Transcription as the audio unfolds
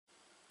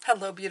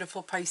Hello,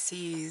 beautiful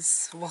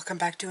Pisces. Welcome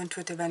back to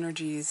Intuitive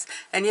Energies.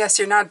 And yes,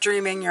 you're not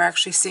dreaming. You're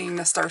actually seeing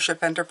the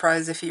Starship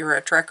Enterprise if you're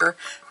a trekker.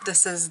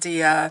 This is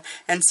the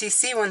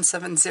NCC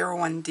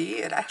 1701D.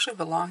 It actually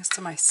belongs to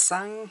my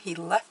son. He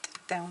left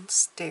it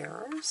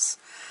downstairs.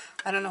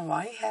 I don't know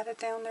why he had it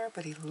down there,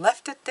 but he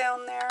left it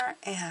down there,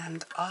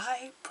 and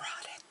I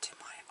brought it to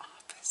my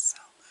office.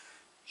 So,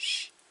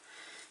 shh.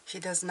 He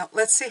does not.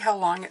 Let's see how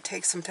long it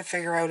takes him to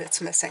figure out it's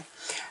missing.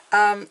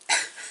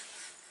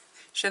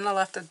 Shouldn't have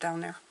left it down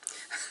there.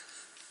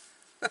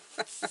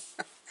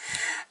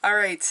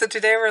 Alright, so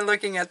today we're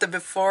looking at the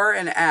before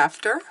and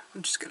after.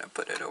 I'm just going to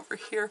put it over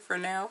here for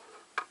now.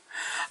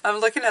 I'm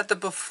looking at the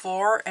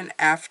before and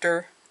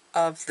after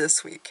of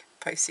this week,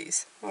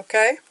 Pisces.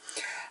 Okay?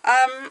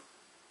 I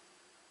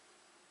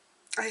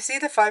see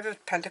the Five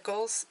of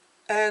Pentacles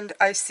and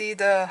I see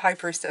the High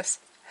Priestess.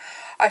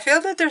 I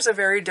feel that there's a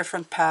very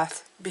different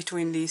path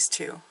between these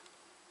two.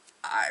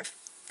 I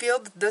feel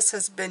that this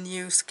has been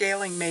you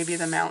scaling maybe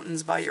the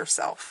mountains by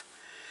yourself.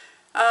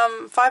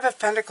 Five of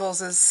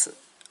Pentacles is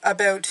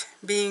about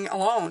being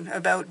alone,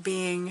 about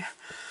being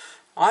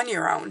on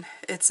your own.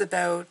 It's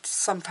about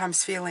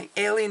sometimes feeling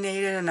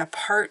alienated and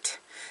apart,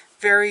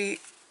 very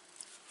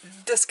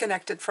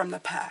disconnected from the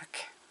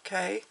pack.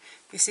 Okay?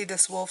 You see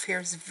this wolf here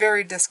is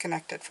very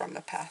disconnected from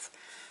the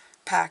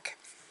pack.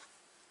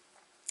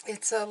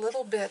 It's a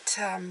little bit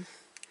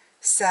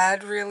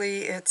sad,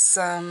 really. It's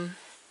I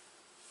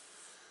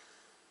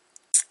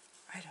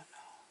don't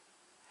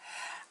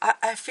know.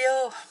 I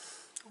feel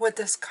with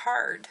this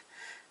card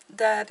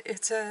that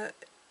it's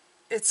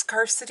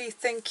scarcity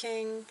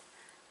thinking,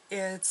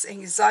 it's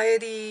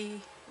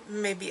anxiety,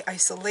 maybe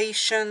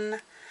isolation.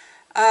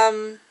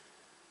 Some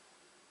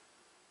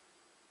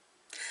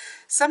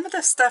of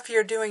the stuff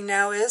you're doing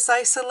now is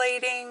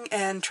isolating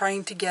and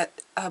trying to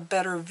get a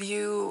better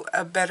view,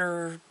 a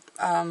better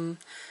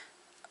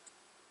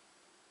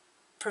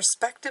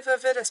perspective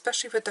of it,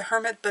 especially with the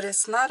Hermit, but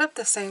it's not of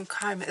the same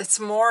kind. It's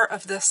more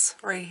of this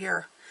right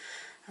here.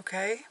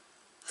 Okay?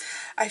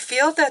 I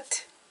feel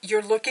that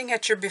you're looking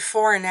at your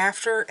before and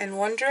after and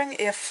wondering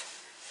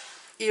if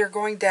you're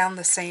going down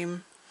the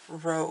same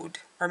road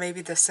or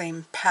maybe the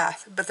same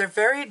path, but they're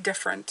very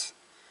different.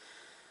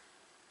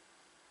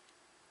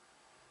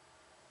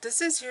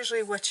 This is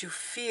usually what you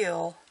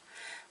feel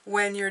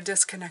when you're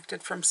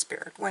disconnected from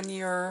spirit, when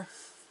you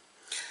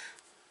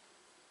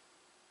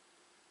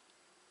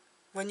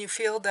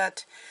feel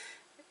that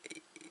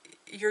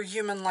your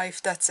human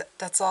life, that's it,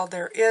 that's all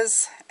there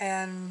is,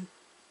 and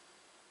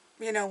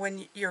you know,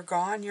 when you're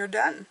gone, you're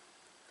done.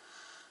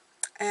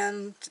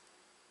 And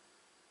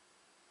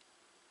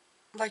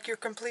like you're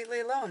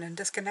completely alone and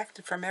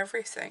disconnected from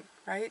everything,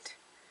 right?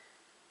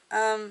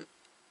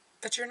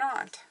 But you're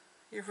not.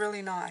 You're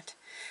really not.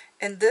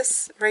 And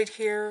this right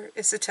here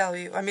is to tell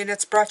you, I mean,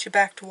 it's brought you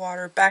back to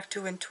water, back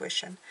to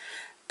intuition,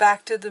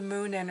 back to the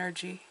moon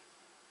energy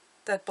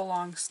that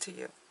belongs to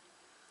you.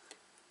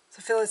 So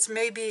I feel it's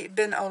maybe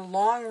been a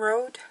long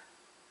road.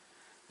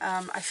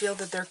 I feel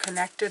that they're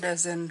connected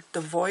as in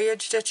the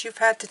voyage that you've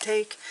had to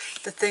take,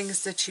 the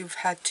things that you've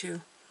had to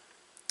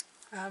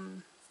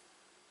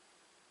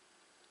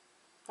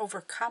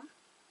overcome.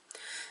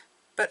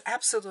 But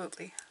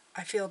absolutely,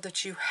 I feel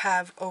that you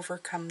have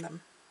overcome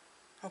them.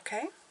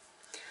 Okay?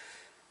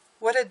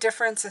 What a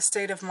difference a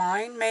state of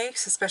mind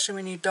makes, especially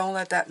when you don't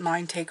let that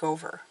mind take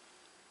over.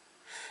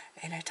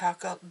 And I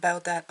talk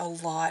about that a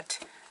lot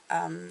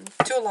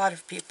to a lot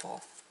of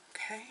people.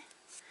 Okay?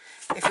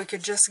 If we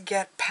could just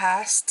get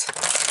past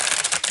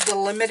the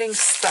limiting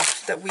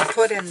stuff that we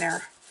put in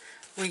there,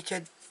 we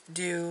could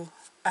do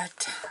a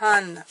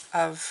ton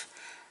of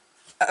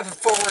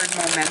forward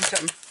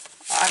momentum.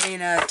 I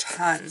mean, a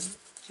ton,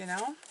 you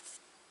know?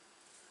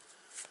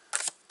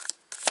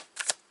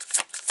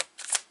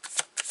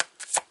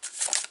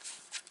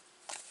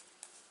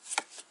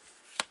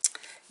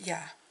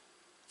 Yeah.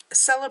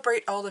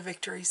 Celebrate all the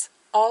victories.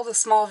 All the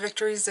small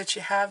victories that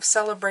you have,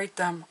 celebrate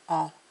them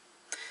all.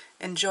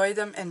 Enjoy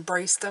them,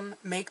 embrace them,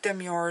 make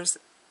them yours,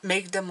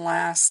 make them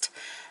last.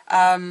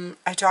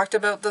 I talked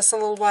about this a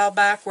little while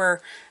back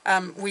where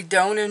we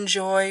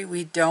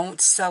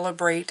don't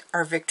celebrate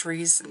our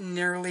victories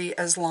nearly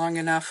as long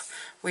enough.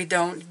 We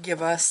don't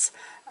give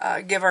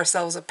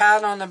ourselves a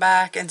pat on the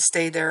back and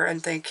stay there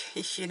and think,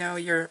 you know,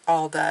 you're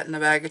all that in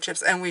a bag of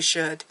chips. And we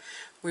should.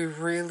 We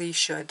really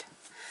should.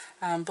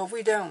 But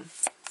we don't.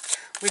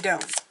 We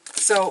don't.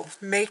 So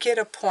make it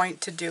a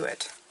point to do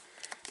it.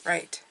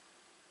 Right.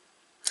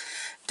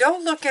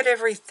 Don't look at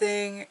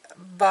everything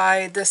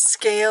by the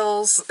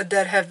scales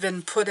that have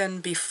been put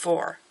in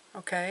before,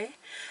 okay?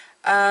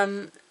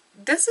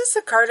 This is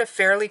a card of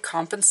fairly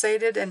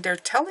compensated, and they're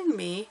telling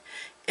me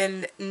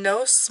in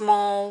no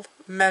small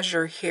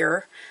measure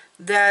here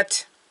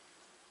that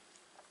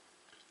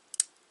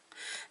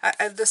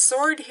the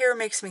sword here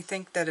makes me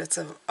think that it's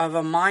of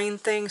a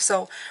mind thing.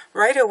 So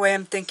right away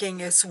I'm thinking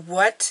is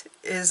what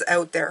is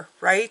out there,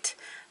 right?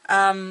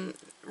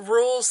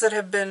 Rules that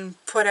have been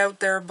put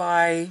out there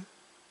by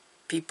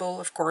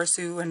people, of course,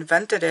 who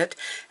invented it,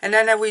 and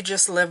then we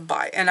just live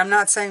by. And I'm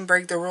not saying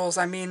break the rules.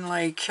 I mean,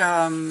 like,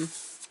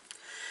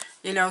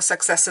 you know,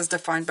 success is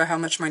defined by how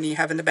much money you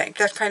have in the bank,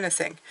 that kind of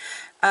thing.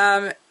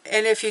 And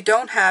if you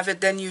don't have it,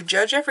 then you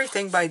judge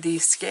everything by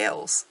these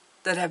scales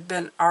that have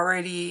been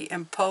already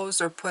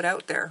imposed or put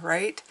out there,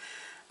 right?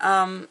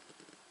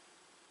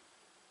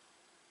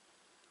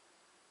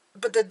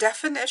 But the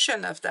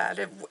definition of that,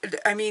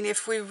 I mean,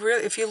 if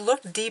you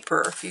look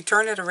deeper, if you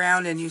turn it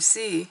around and you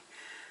see,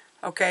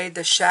 okay,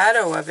 the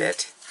shadow of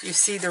it, you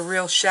see the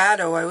real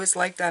shadow. I always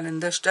like that in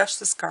this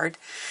Justice card.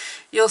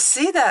 You'll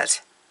see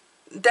that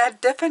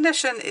that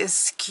definition is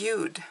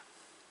skewed.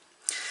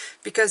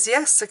 Because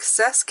yes,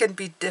 success can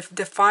be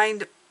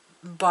defined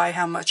by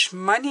how much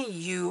money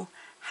you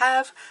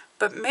have,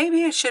 but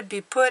maybe it should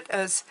be put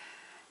as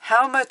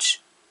how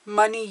much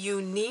money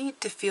you need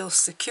to feel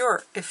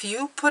secure. If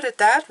you put it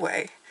that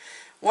way,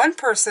 one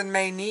person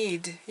may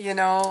need, you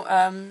know,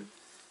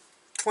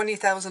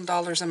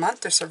 $20,000 a month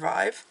to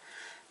survive,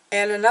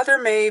 and another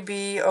may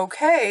be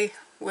okay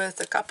with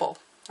a couple,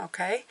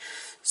 okay?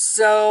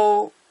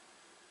 So,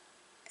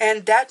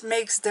 and that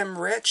makes them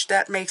rich,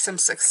 that makes them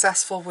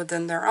successful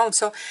within their own.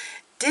 So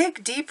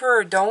dig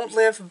deeper, don't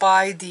live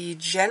by the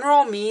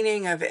general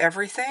meaning of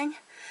everything.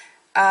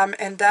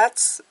 And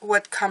that's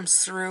what comes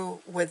through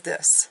with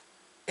this.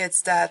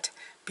 It's that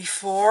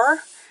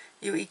before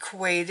you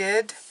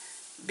equated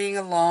being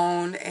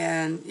alone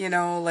and, you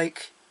know,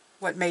 like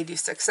what made you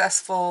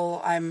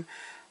successful. I'm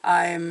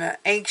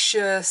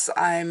anxious,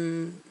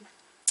 I'm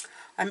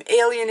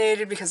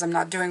alienated because I'm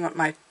not doing what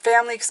my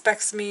family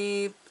expects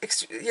me.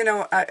 You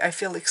know, I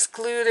feel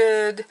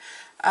excluded.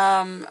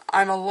 I'm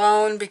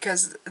alone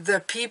because the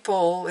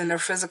people in their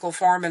physical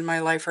form in my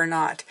life are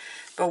not.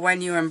 But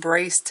when you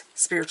embraced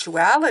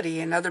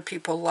spirituality and other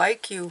people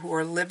like you who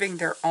are living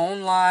their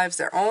own lives,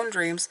 their own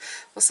dreams,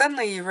 well,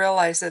 suddenly you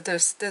realize that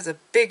there's a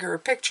bigger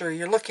picture.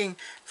 You're looking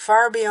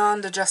far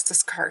beyond the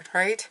Justice card,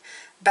 right?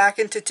 Back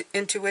into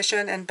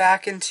intuition and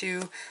back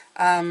into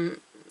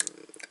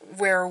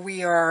where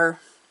we are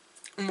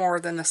more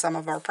than the sum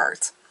of our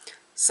parts.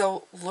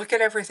 So look at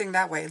everything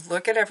that way.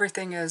 Look at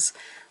everything as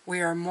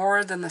we are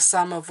more than the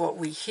sum of what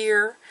we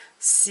hear,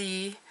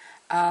 see,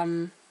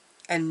 and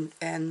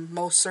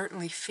most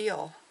certainly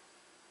feel.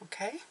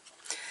 Okay?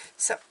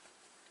 So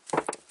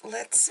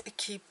let's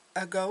keep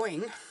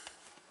going.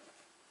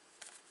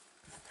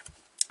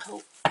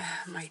 Oh,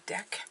 my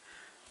deck,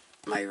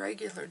 my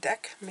regular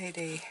deck made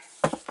a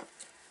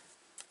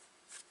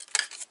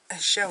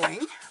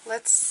showing.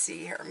 Let's see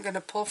here. I'm going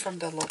to pull from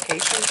the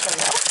location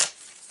tarot.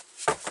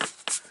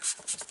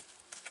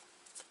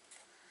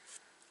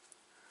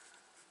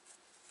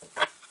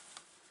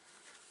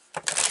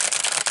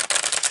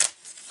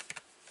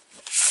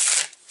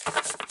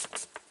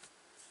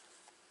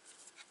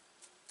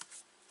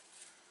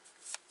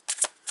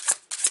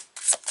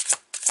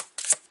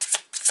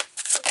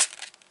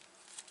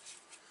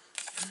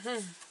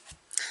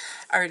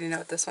 I already know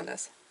what this one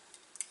is.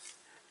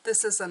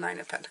 This is the Nine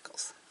of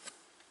Pentacles.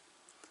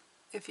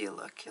 If you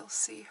look, you'll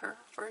see her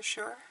for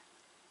sure.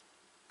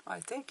 I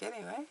think,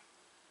 anyway.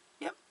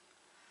 Yep.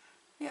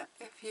 Yeah,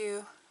 if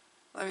you...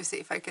 Let me see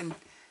if I can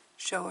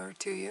show her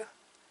to you.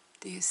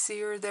 Do you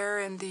see her there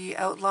in the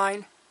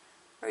outline?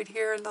 Right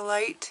here in the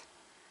light?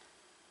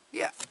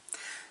 Yeah.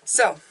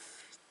 So,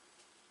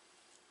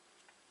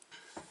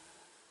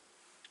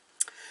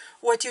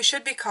 what you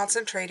should be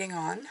concentrating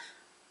on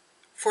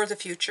for the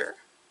future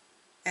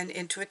and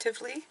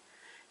intuitively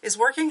is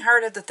working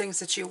hard at the things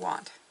that you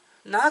want.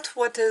 Not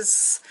what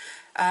is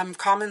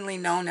commonly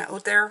known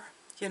out there,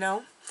 you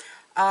know.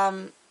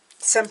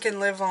 Some can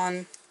live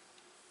on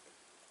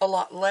a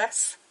lot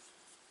less.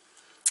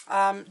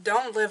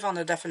 Don't live on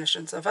the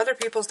definitions of other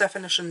people's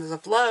definitions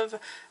of love,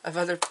 of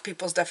other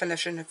people's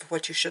definition of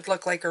what you should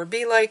look like or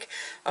be like,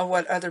 of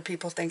what other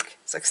people think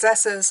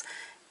success is.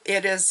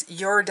 It is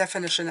your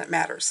definition that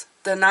matters.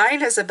 The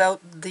 9 is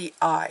about the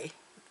I,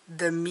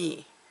 the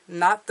me,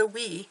 not the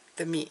we,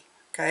 the me.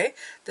 Okay?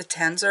 The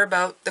 10s are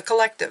about the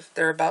collective.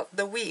 They're about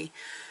the we.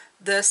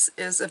 This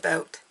is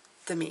about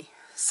the me.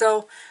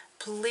 So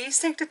please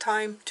take the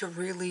time to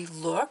really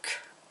look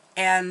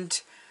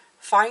and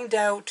find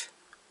out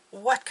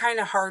what kind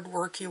of hard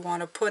work you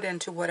want to put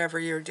into whatever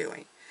you're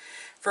doing.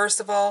 First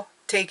of all,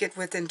 take it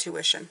with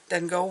intuition.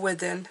 Then go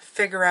within,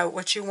 figure out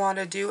what you want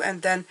to do,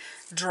 and then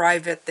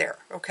drive it there.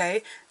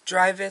 Okay?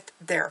 Drive it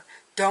there.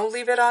 Don't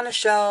leave it on a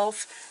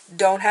shelf.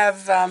 Don't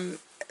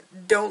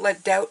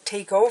let doubt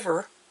take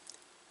over.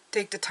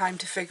 Take the time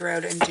to figure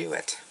out and do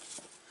it.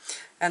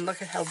 And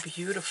look at how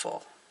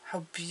beautiful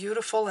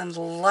and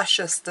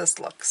luscious this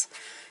looks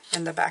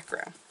in the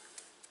background.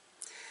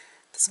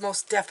 It's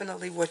most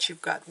definitely what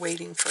you've got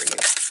waiting for you,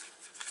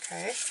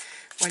 okay,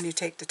 when you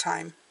take the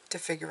time to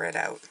figure it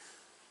out.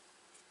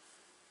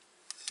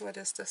 What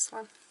is this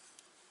one?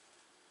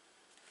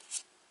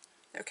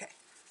 Okay,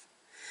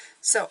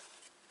 so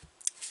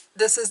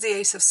this is the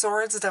Ace of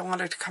Swords that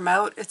wanted to come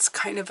out. It's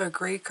kind of a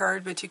gray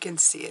card, but you can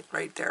see it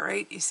right there,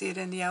 right? You see it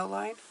in the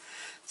outline?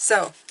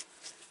 So,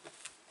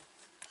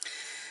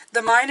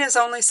 The mind is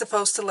only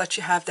supposed to let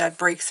you have that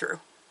breakthrough.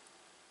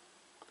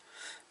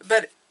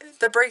 But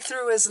the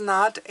breakthrough is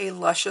not a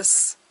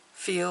luscious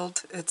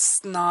field.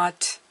 It's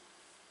not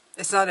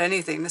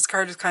anything. This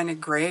card is kind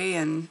of gray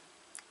and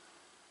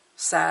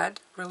sad,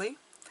 really.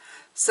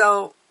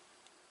 So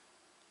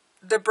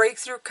the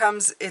breakthrough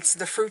comes, it's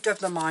the fruit of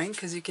the mind,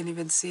 because you can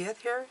even see it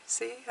here.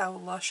 See how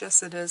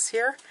luscious it is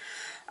here?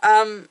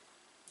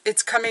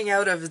 It's coming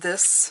out of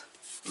this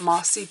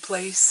mossy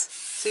place.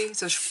 See?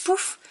 So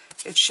poof,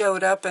 it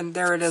showed up and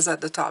there it is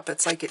at the top.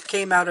 It's like it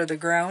came out of the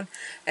ground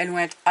and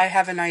went, I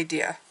have an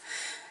idea.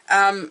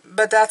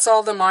 But that's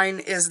all the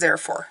mind is there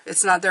for.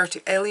 It's not there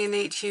to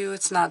alienate you.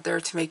 It's not there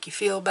to make you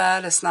feel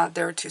bad. It's not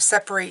there to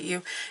separate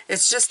you.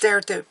 It's just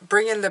there to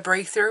bring in the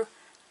breakthrough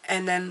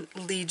and then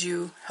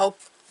help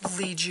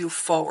lead you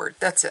forward.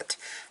 That's it.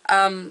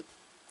 The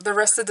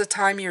rest of the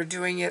time you're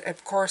doing it,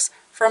 of course,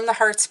 from the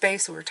heart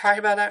space. We were talking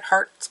about that.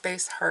 Heart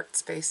space, heart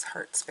space,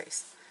 heart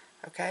space.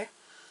 Okay?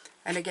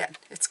 And again,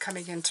 it's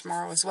coming in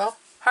tomorrow as well.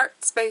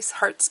 Heart space,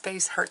 heart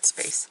space, heart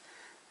space.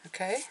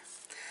 Okay?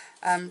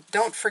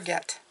 Don't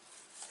forget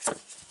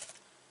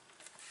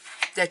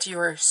that you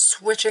are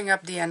switching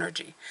up the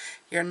energy.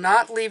 You're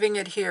not leaving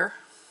it here.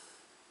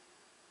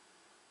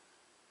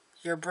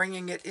 You're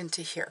bringing it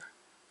into here.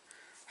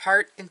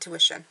 Heart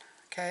intuition.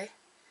 Okay?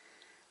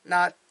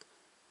 Not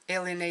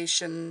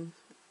alienation,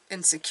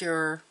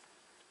 insecure,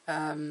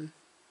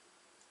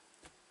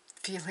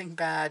 feeling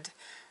bad,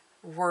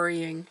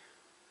 worrying,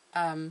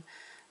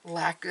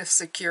 lack of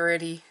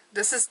security.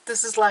 This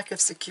is lack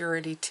of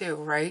security too,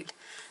 right?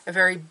 A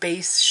very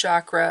base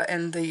chakra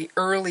in the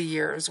early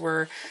years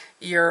where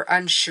you're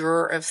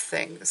unsure of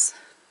things.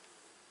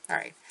 All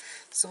right,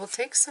 so we'll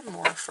take some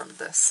more from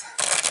this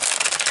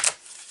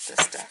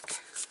deck.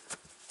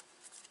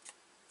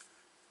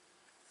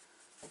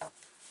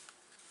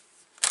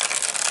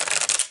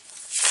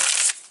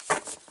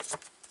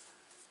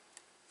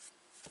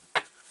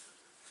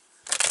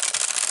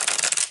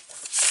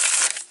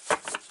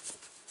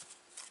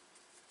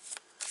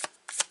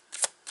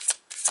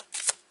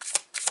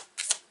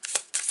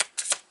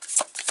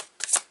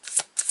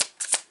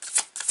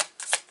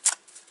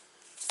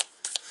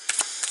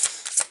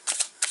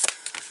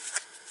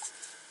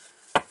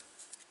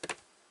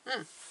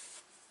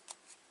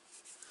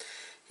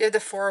 You have the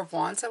Four of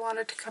Wands. I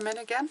wanted to come in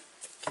again.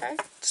 Okay,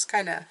 just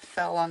kind of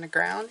fell on the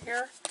ground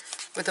here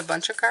with a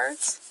bunch of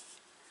cards.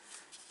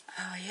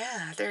 Oh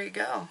yeah, there you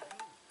go.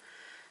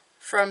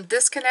 From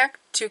disconnect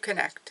to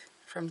connect.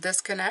 From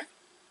disconnect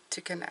to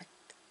connect.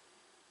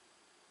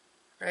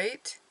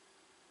 Right?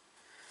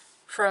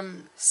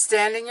 From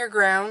standing your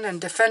ground and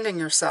defending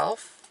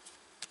yourself,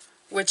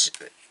 which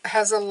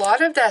has a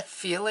lot of that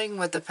feeling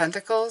with the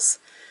Pentacles,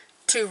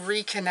 to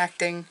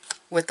reconnecting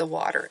with the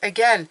water.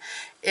 Again,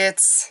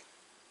 it's,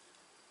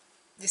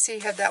 you see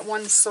you have that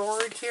one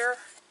sword here?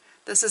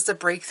 This is the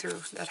breakthrough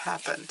that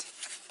happened,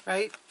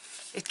 right?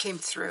 It came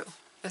through.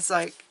 It's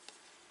like,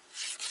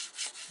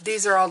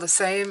 these are all the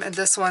same, and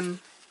this one,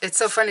 it's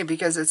so funny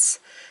because it's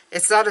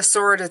not a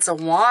sword, it's a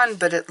wand,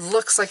 but it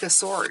looks like a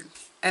sword.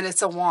 And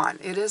it's a wand.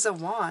 It is a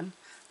wand,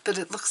 but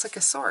it looks like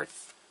a sword.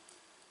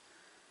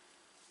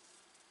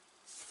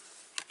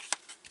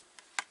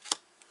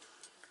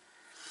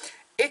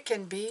 It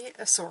can be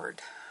a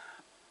sword.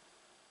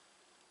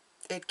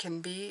 It can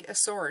be a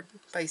sword,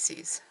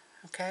 Pisces.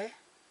 Okay?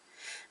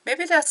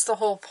 Maybe that's the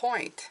whole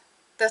point.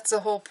 That's the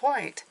whole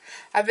point.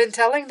 I've been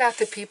telling that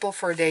to people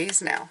for days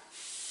now.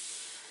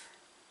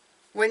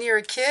 When you're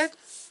a kid,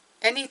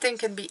 anything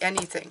can be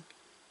anything.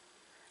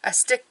 A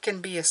stick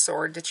can be a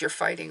sword that you're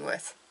fighting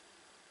with.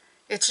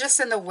 It's just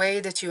in the way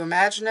that you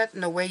imagine it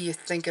and the way you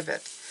think of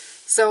it.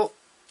 So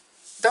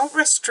don't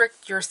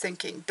restrict your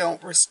thinking.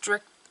 Don't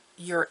restrict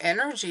your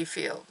energy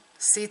field.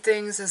 See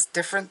things as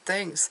different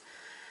things.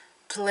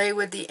 Play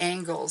with the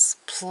angles.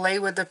 Play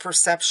with the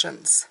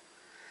perceptions.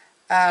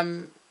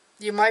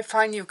 You might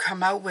find you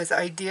come out with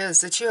ideas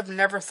that you have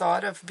never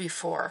thought of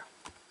before.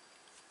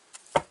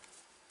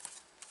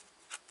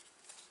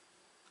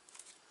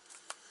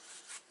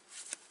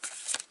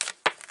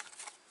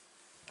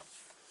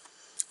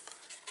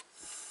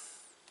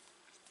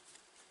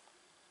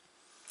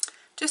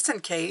 Just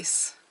in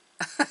case.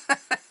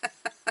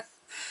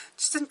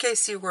 Just in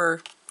case you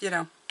were,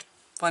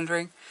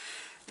 wondering.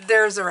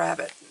 There's a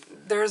rabbit.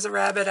 There's a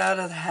rabbit out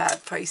of the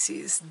hat,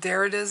 Pisces.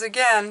 There it is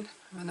again.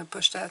 I'm going to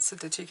push that so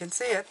that you can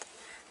see it.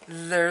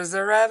 There's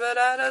a rabbit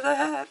out of the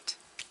hat.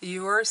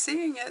 You are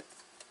seeing it.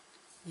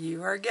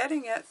 You are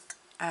getting it.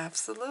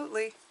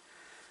 Absolutely.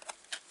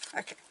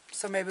 Okay,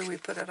 so maybe we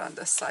put it on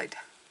this side.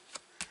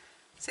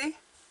 See?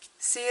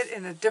 See it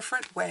in a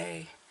different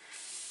way.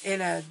 In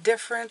a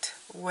different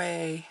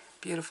way.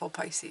 Beautiful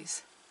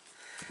Pisces.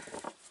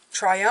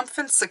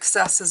 Triumphant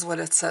success is what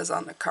it says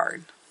on the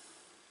card.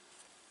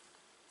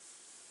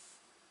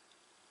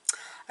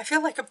 I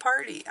feel like a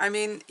party. I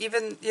mean,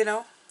 even,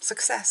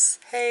 success.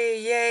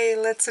 Hey, yay,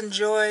 let's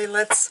enjoy,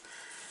 let's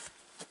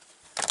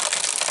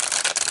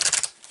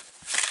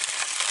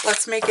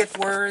make it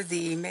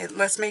worthy.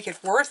 Let's make it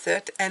worth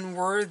it and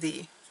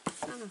worthy.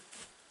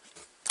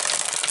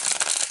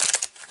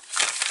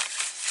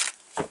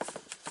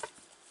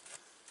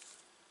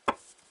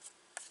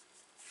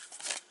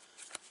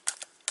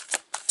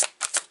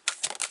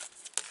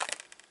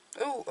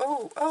 Oh,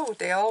 oh, oh,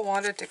 they all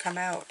wanted to come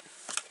out.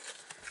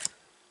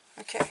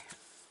 Okay.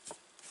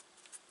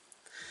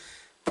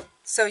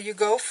 So you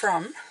go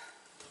from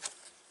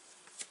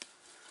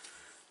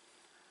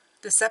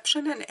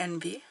deception and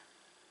envy.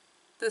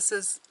 This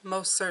is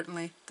most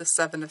certainly the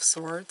Seven of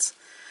Swords.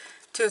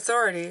 To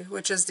authority,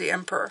 which is the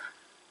Emperor.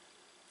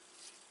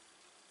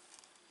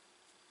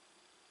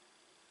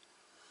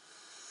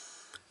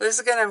 This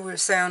is going to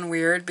sound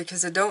weird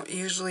because I don't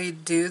usually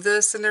do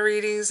this in the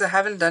readings. I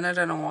haven't done it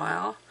in a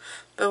while.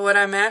 But what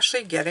I'm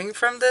actually getting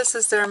from this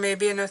is there may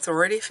be an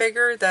authority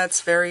figure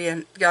that's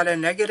got a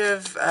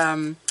negative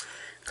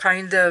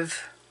kind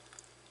of,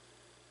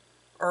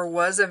 or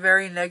was a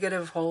very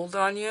negative hold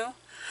on you.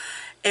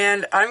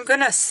 And I'm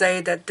going to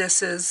say that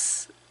this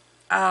is,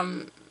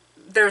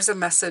 there's a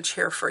message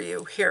here for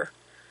you. Here.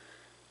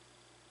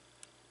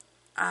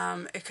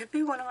 It could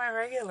be one of my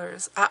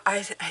regulars.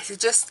 I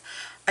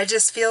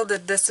just feel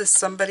that this is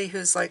somebody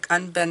who's like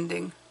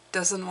unbending,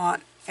 doesn't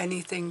want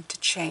anything to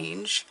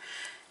change.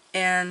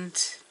 And,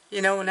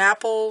 you know, an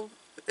apple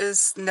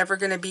is never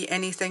going to be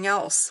anything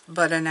else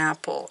but an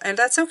apple. And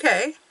that's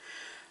okay.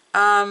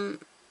 But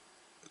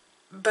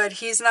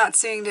he's not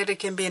seeing that it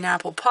can be an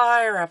apple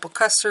pie or apple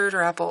custard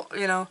or apple,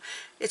 you know,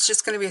 it's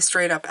just going to be a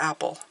straight up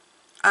apple.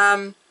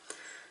 And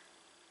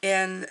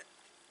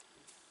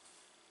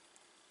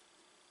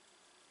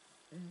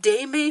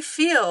they may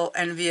feel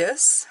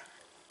envious,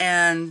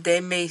 and they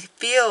may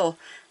feel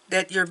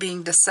that you're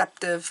being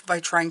deceptive by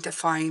trying to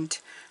find,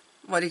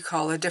 what do you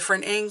call, a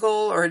different angle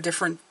or a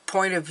different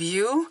point of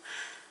view.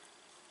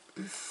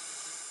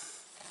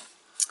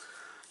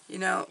 You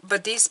know,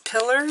 but these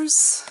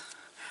pillars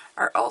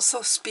are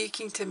also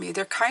speaking to me.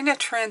 They're kind of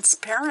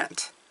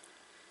transparent.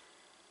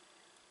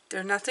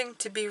 They're nothing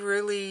to be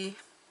really,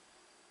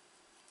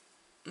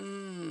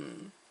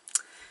 you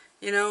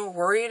know,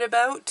 worried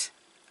about.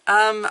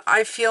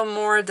 I feel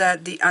more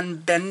that the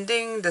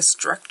unbending, the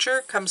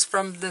structure, comes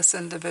from this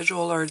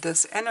individual or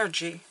this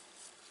energy.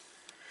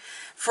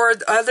 For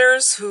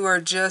others who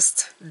are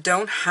just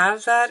don't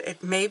have that,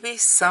 it may be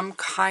some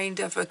kind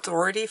of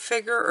authority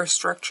figure or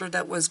structure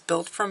that was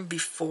built from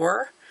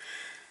before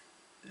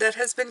that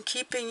has been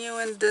keeping you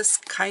in this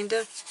kind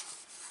of,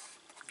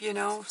 you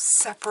know,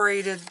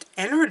 separated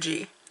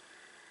energy.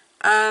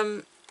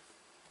 Yeah,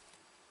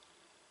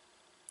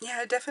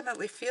 I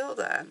definitely feel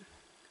that.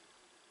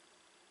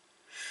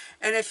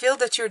 And I feel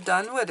that you're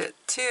done with it,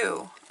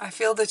 too. I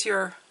feel that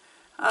you're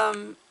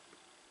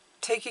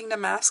taking the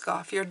mask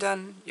off. You're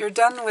done. You're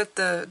done with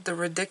the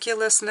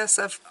ridiculousness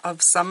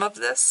of some of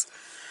this.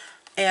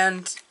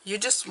 And you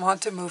just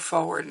want to move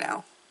forward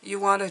now. You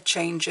want to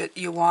change it.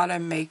 You want to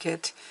make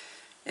it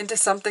into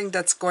something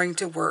that's going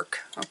to work,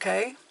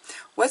 okay?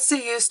 What's the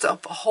use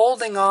of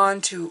holding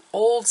on to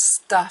old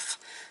stuff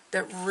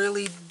that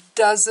really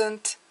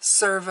doesn't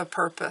serve a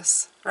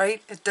purpose,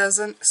 right? It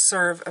doesn't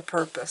serve a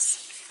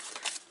purpose.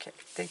 Okay,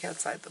 think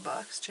outside the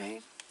box,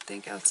 Jane.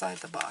 Think outside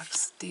the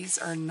box. These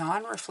are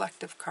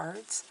non-reflective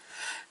cards.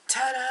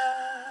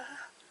 Ta-da!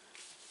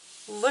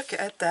 Look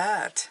at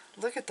that.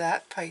 Look at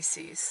that,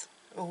 Pisces.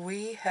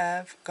 We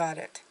have got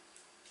it.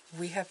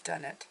 We have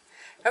done it.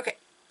 Okay,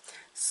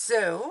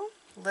 so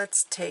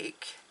let's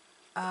take...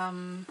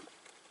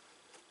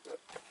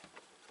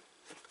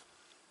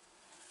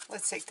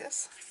 let's take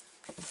this.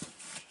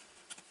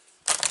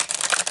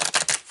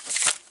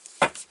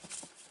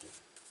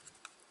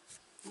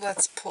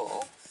 Let's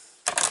pull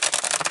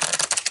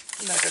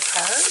another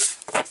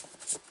card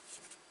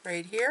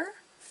right here.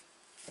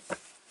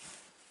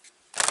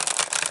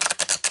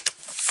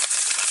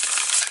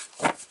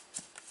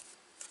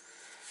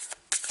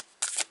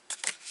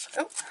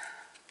 Oh.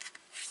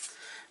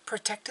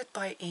 Protected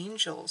by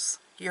angels.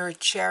 You're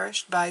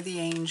cherished by the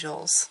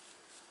angels.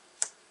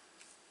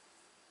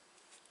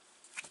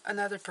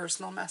 Another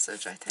personal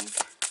message, I think.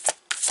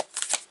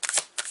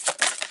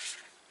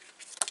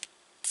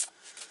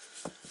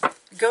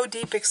 Go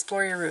deep,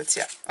 explore your roots.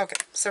 Yeah, okay.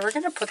 So we're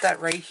going to put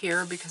that right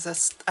here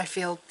because I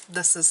feel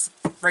this is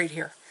right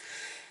here.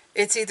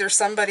 It's either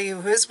somebody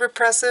who is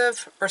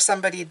repressive or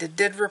somebody that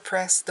did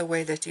repress the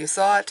way that you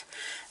thought.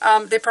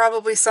 They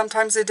probably,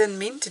 sometimes they didn't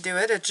mean to do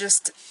it.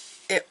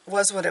 It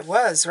was what it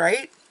was,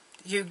 right?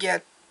 You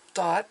get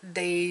thought.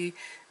 They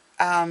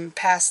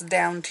passed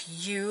down to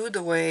you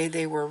the way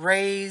they were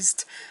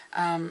raised,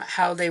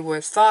 how they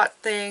were thought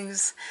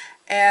things.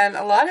 And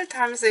a lot of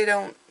times they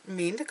don't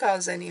mean to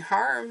cause any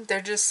harm.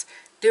 They're just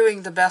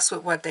doing the best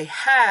with what they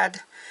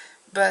had.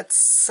 But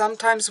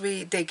sometimes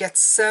they get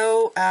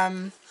so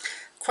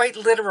quite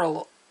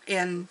literal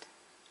in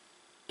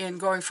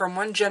going from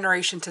one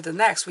generation to the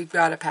next. We've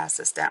got to pass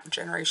this down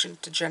generation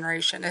to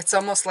generation. It's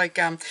almost like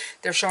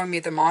they're showing me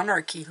the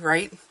monarchy,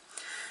 right?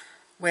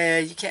 Where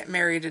you can't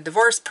marry a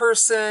divorced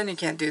person, you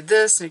can't do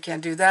this, and you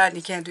can't do that, and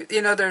you can't do,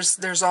 you know,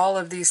 there's all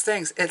of these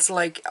things. It's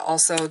like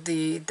also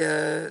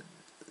the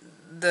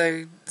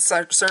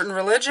certain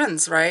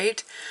religions,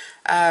 right?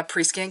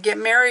 Priests can't get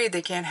married,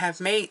 they can't have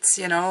mates,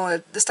 you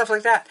know, stuff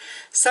like that.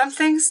 Some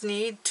things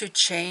need to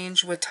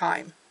change with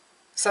time.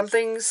 Some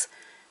things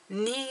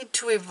need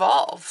to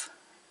evolve.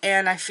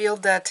 And I feel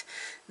that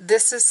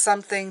this is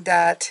something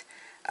that,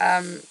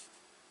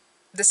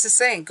 this is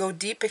saying, go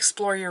deep,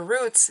 explore your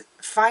roots,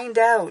 find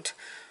out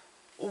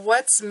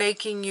what's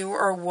making you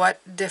or what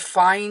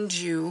defined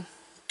you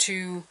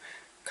to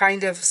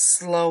kind of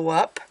slow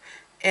up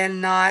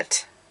and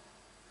not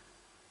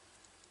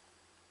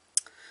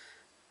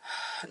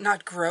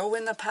grow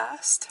in the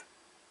past.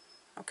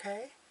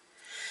 Okay?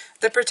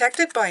 The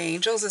protected by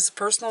angels is a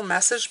personal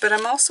message, but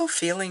I'm also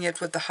feeling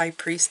it with the High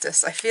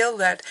Priestess. I feel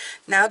that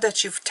now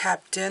that you've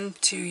tapped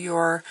into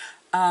your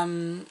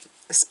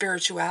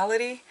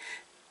spirituality,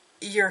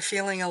 you're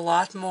feeling a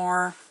lot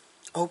more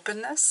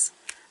openness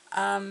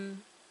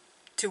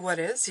to what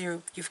is.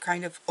 You've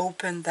kind of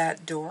opened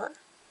that door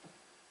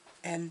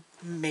and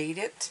made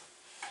it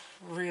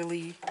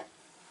really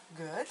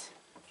good.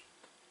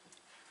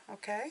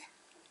 Okay?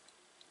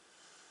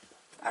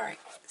 All right,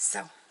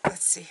 so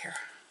let's see here.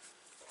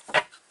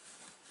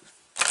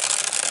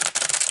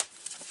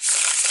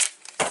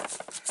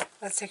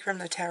 Let's take from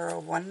the Tarot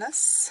of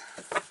Oneness.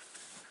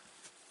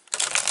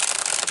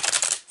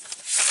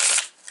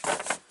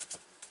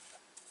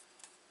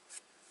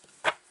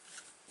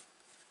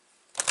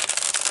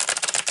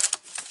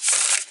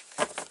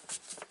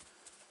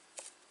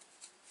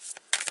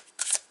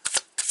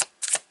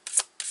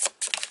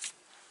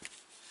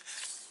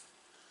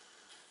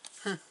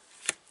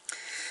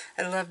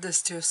 I love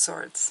this Two of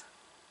Swords.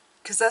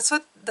 Because that's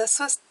what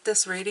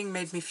this reading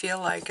made me feel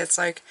like. It's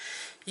like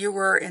you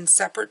were in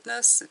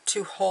separateness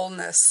to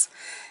wholeness.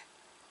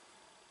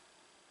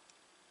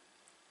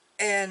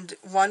 And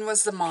one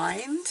was the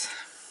mind,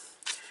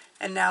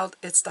 and now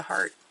it's the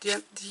heart.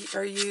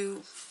 Are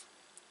you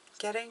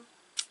getting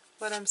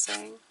what I'm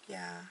saying?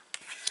 Yeah.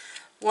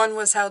 One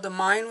was how the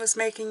mind was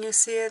making you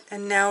see it,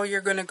 and now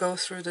you're going to go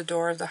through the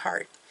door of the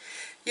heart.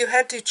 You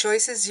had two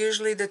choices.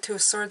 Usually the Two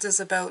of Swords is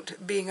about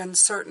being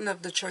uncertain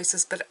of the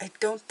choices, but I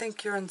don't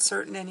think you're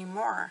uncertain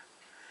anymore.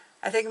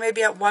 I think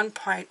maybe at one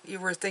point you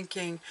were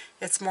thinking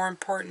it's more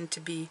important to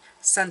be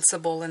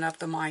sensible and of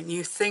the mind.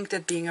 You think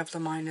that being of the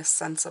mind is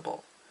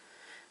sensible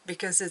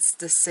because it's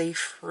the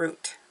safe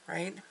route,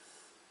 right?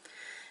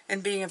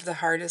 And being of the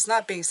heart is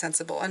not being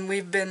sensible. And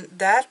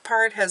that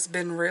part has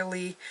been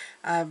really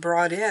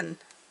brought in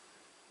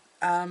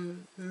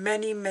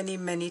many, many,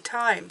 many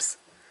times.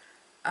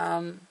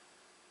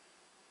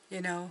 You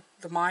know,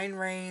 the mind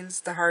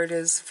reigns, the heart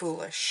is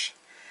foolish.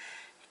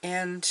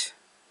 And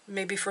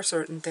maybe for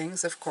certain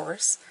things, of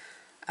course.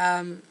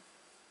 But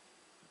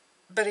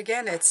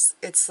again, it's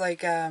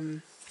like,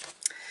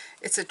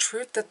 it's a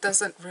truth that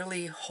doesn't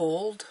really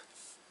hold,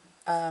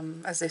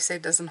 as they say,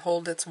 doesn't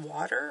hold its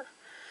water.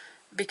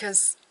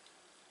 Because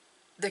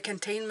the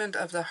containment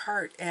of the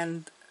heart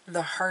and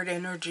the heart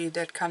energy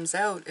that comes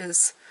out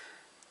it's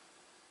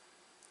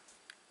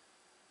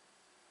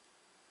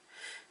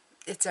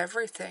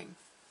everything.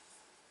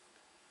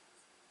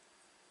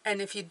 And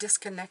if you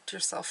disconnect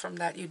yourself from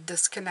that, you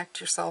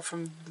disconnect yourself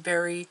from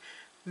very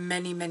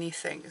many, many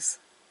things.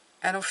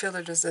 I don't feel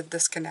that there's a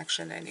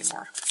disconnection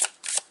anymore.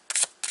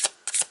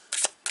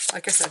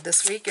 Like I said,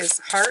 this week is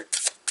heart,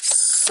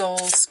 soul,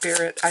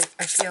 spirit. I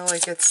feel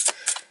like it's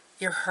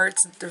your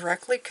heart's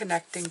directly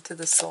connecting to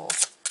the soul.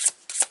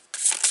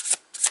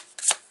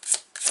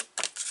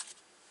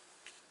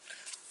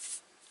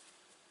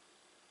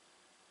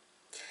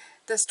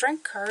 The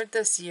Strength card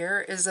this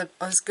year is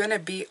going to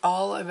be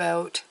all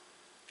about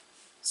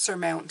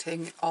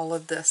surmounting all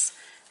of this,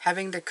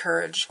 having the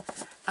courage,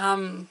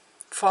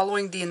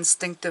 following the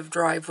instinctive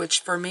drive,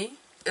 which for me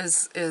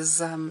is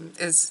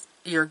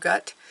your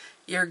gut.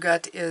 Your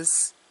gut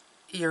is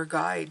your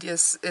guide,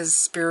 is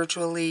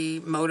spiritually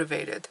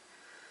motivated.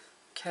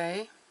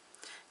 Okay?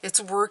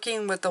 It's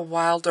working with the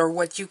wild, or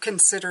what you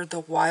consider the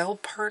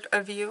wild part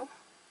of you.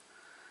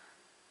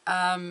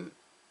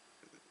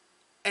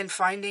 And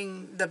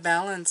finding the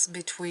balance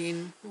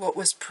between what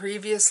was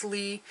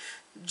previously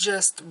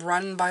just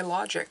run by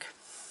logic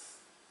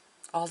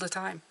all the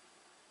time.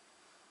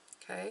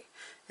 Okay?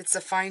 It's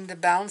to find the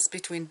balance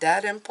between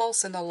that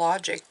impulse and the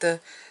logic, the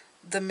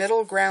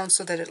middle ground,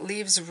 so that it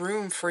leaves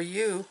room for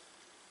you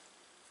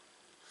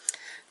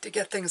to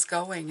get things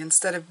going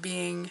instead of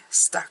being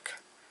stuck.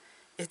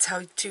 It's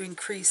how to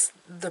increase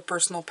the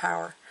personal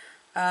power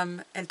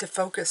and to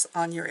focus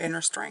on your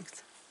inner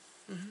strength.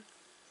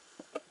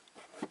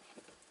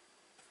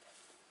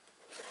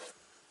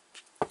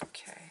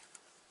 Okay.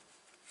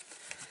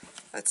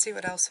 Let's see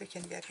what else we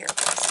can get here.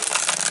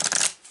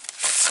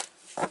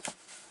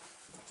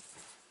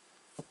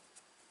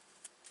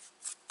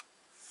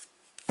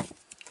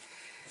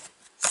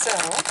 So,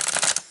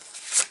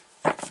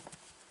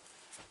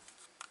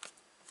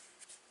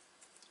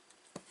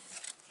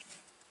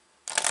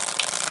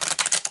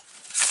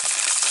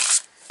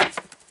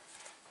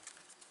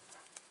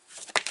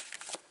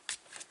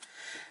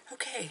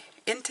 okay,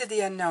 into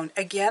the unknown.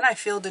 Again, I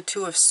feel the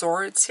Two of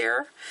Swords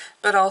here,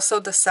 but also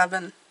the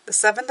Seven. The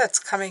Seven that's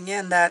coming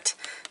in, that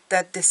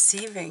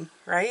deceiving,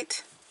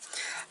 right?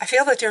 I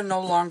feel that you're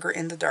no longer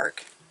in the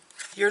dark.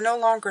 You're no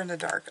longer in the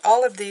dark.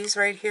 All of these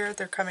right here,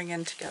 they're coming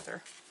in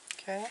together.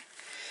 Okay?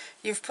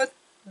 You've put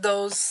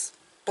those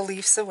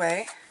beliefs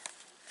away.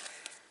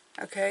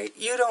 Okay,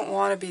 you don't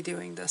want to be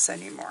doing this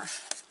anymore.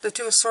 The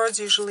Two of Swords,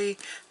 usually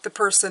the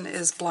person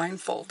is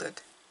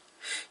blindfolded.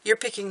 You're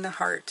picking the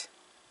heart,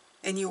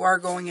 and you are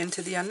going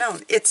into the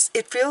unknown. It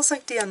feels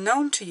like the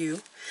unknown to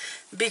you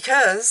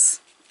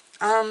because,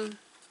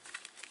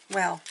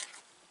 well,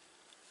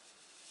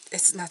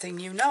 it's nothing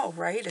you know,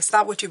 right? It's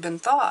not what you've been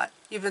taught.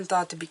 You've been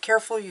taught to be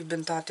careful. You've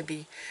been taught to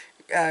be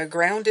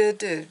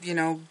grounded, you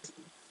know,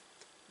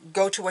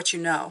 go to what you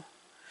know.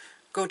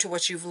 Go to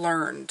what you've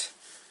learned.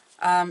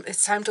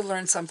 It's time to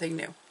learn something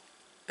new.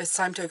 It's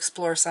time to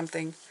explore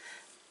something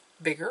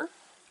bigger,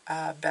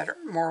 better,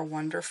 more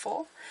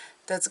wonderful,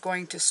 that's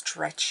going to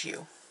stretch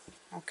you.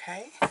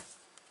 Okay?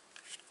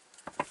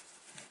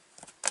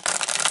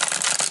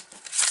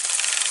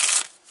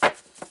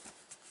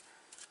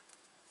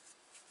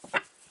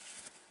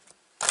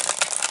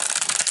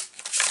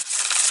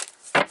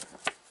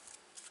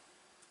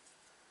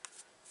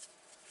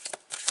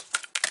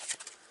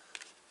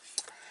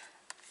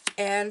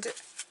 And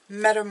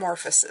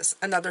Metamorphosis,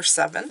 another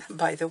 7,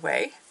 by the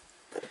way.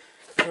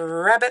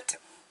 Rabbit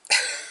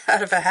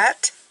out of a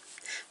hat,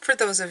 for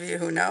those of you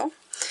who know.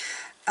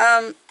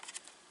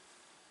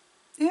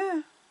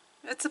 Yeah,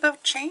 it's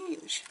about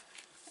change.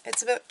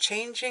 It's about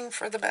changing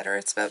for the better.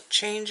 It's about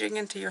changing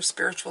into your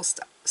spiritual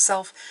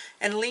self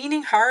and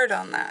leaning hard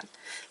on that.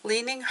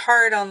 Leaning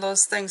hard on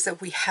those things that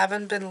we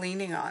haven't been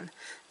leaning on.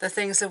 The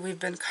things that we've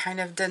been kind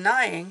of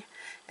denying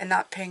and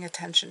not paying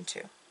attention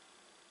to.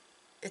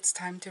 It's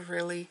time to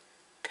really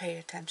pay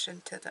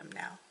attention to them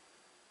now.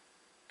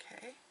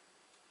 Okay?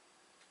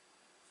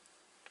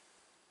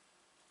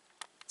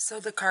 So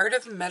the card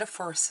of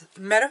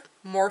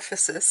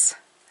Metamorphosis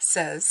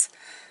says,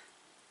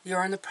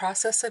 you're in the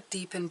process of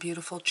deep and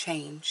beautiful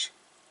change.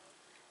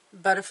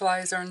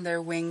 Butterflies earn their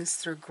wings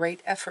through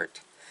great effort.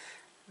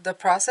 The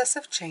process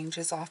of change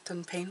is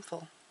often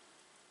painful,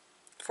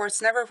 for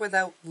it's never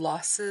without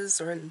losses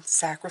or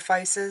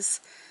sacrifices.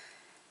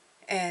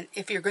 And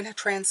if you're going to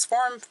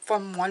transform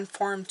from one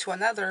form to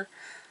another,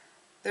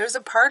 there's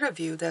a part of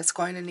you that's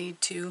going to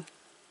need to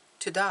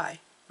die,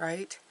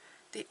 right?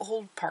 The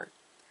old part.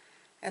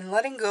 And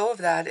letting go of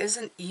that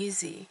isn't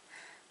easy,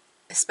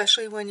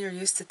 especially when you're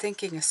used to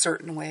thinking a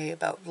certain way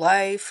about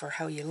life or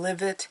how you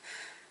live it.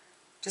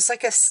 Just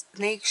like a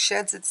snake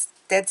sheds its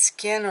dead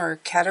skin or a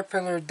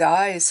caterpillar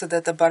dies so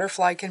that the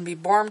butterfly can be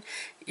born,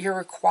 you're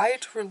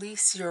required to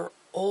release your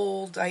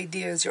old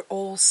ideas, your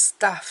old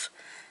stuff,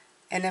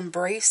 and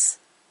embrace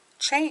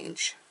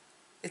change.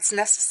 It's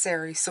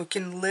necessary so you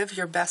can live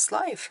your best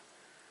life.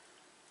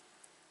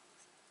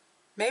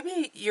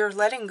 Maybe you're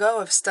letting go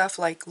of stuff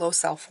like low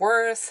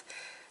self-worth,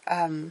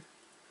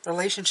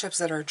 relationships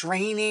that are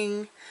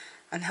draining,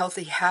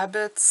 unhealthy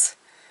habits,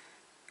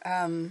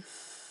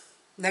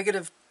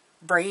 negative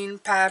brain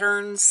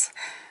patterns.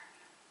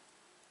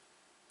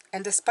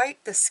 And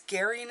despite the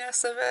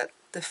scariness of it,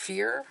 the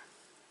fear,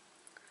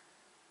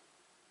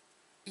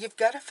 you've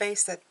got to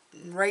face that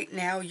right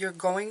now you're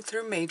going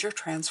through major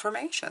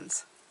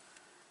transformations.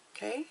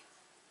 Okay?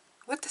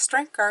 With the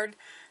Strength card,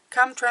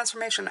 come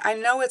transformation. I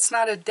know it's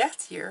not a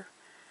death year,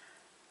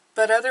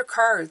 but other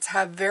cards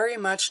have very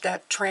much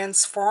that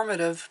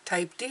transformative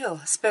type deal,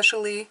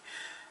 especially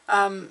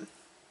when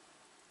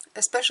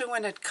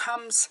it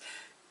comes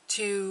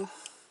to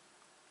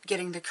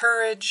getting the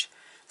courage,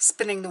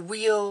 spinning the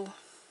wheel,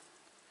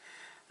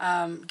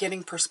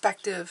 getting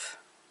perspective,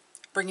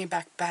 bringing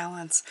back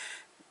balance.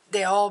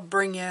 They all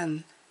bring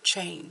in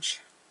change.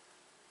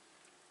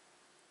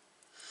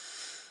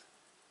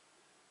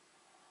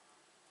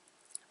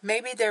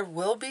 Maybe there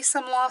will be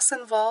some loss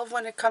involved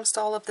when it comes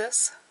to all of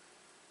this,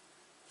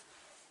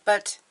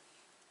 but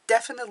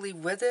definitely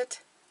with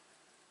it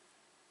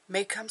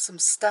may come some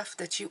stuff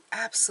that you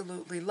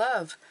absolutely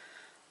love.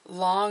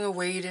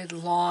 Long-awaited,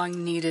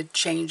 long-needed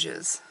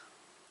changes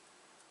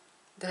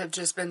that have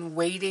just been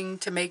waiting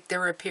to make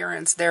their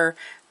appearance, their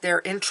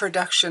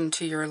introduction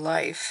to your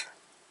life.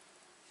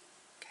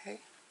 Okay.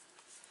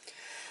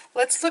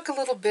 Let's look a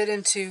little bit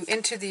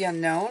into the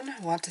unknown. I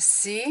want to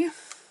see.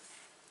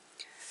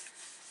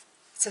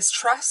 It says,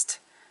 trust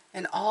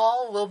and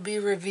all will be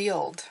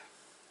revealed.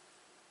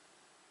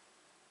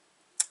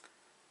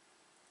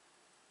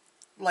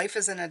 Life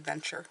is an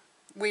adventure.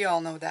 We all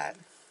know that.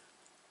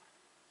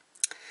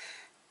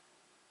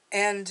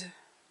 And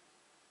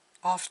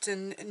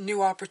often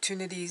new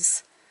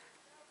opportunities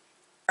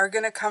are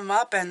going to come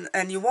up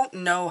and you won't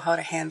know how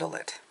to handle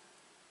it.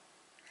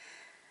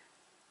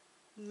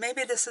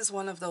 Maybe this is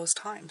one of those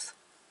times.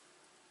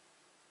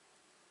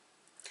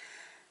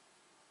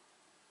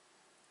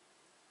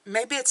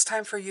 Maybe it's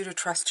time for you to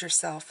trust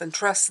yourself and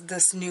trust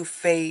this new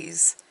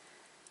phase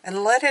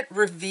and let it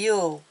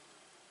reveal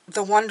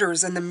the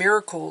wonders and the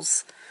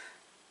miracles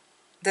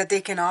that they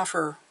can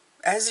offer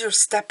as you're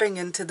stepping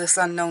into this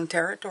unknown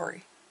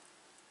territory.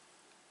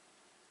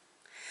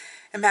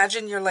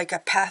 Imagine you're like a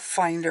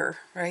pathfinder,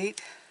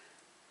 right?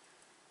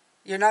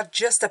 You're not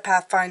just a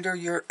pathfinder,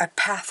 you're a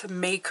path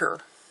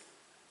maker.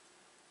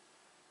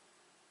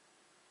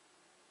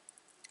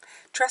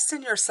 Trust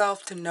in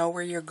yourself to know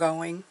where you're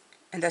going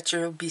and that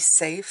you'll be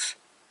safe.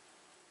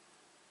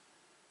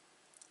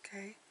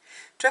 Okay?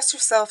 Trust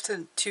yourself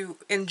to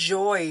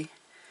enjoy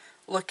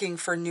looking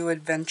for new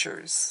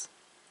adventures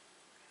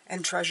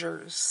and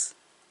treasures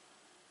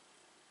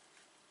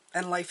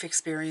and life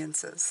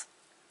experiences.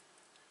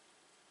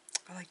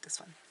 I like this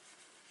one.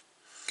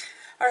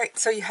 All right,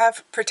 so you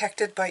have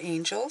protected by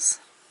angels.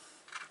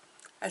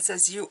 It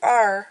says you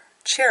are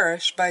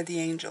cherished by the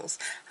angels.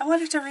 I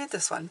wanted to read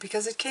this one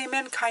because it came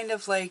in kind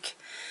of like,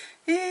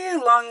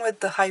 along with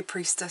the High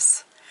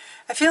Priestess.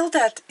 I feel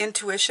that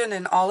intuition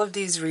in all of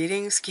these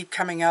readings keep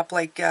coming up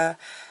like, it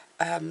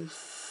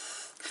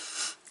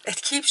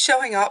keeps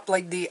showing up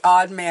like the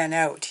odd man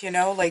out, you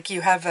know, like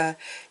you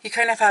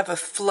kind of have a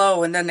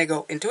flow and then they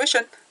go,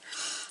 intuition.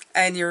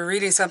 And you're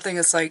reading something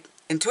that's like,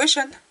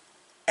 intuition.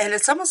 And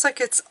it's almost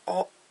like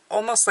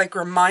almost like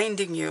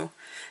reminding you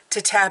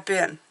to tap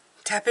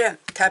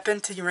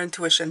into your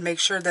intuition, make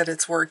sure that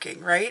it's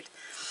working, right?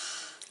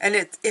 And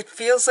it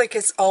feels like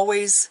it's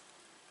always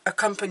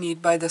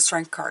accompanied by the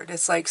strength card.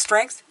 It's like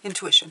strength,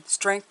 intuition,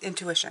 strength,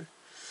 intuition.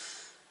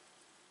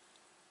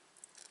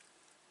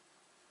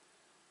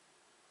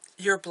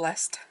 You're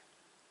blessed.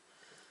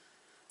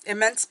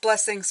 Immense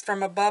blessings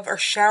from above are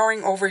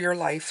showering over your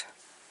life.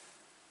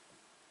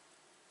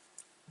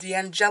 The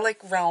angelic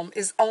realm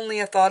is only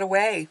a thought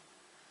away.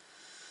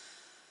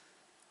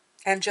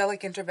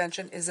 Angelic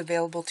intervention is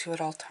available to you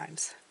at all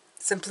times.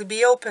 Simply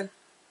be open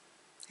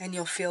and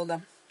you'll feel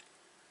them.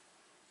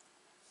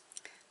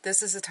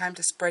 This is the time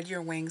to spread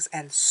your wings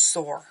and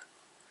soar.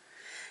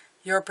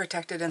 You're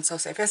protected and so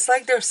safe. It's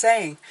like they're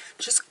saying,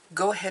 just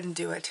go ahead and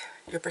do it.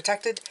 You're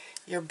protected.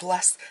 You're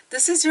blessed.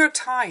 This is your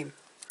time.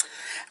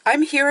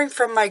 I'm hearing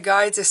from my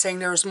guides as saying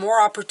there's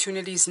more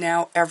opportunities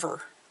now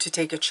ever to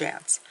take a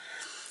chance.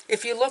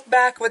 If you look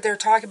back, what they're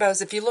talking about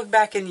is if you look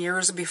back in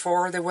years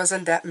before, there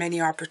wasn't that many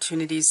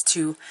opportunities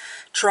to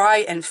try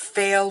and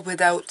fail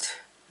without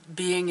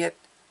being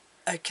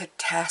a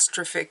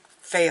catastrophic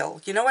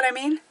fail. You know what I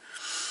mean?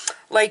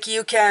 Like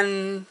you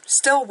can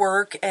still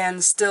work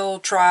and still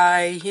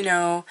try, you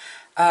know,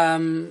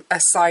 a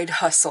side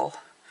hustle.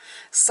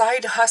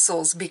 Side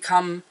hustles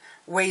become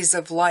ways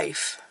of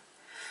life.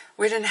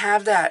 We didn't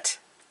have that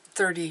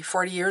 30,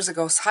 40 years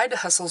ago. Side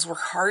hustles were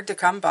hard to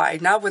come by,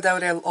 not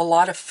without a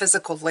lot of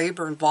physical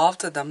labor involved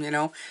to them, you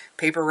know,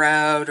 paper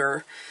route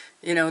or,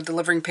 you know,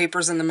 delivering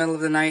papers in the middle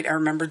of the night. I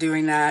remember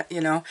doing that,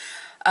 you know.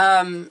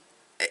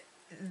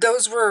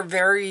 Those were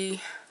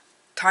very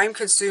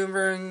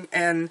time-consuming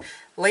and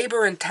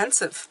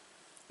labor-intensive.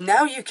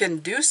 Now you can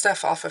do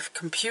stuff off of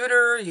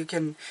computer. You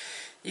can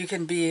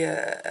be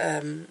a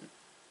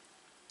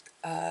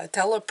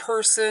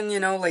teleperson, you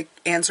know, like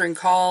answering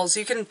calls.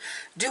 You can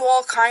do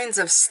all kinds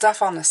of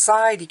stuff on the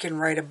side. You can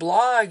write a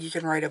blog. You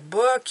can write a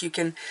book. You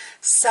can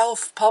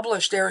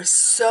self-publish. There are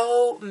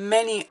so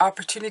many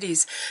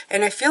opportunities.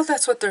 And I feel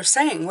that's what they're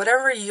saying.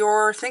 Whatever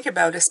you're thinking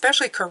about,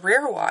 especially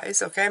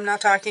career-wise, okay? I'm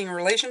not talking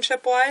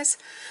relationship-wise.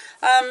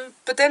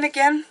 But then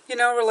again, you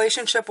know,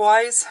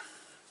 relationship-wise,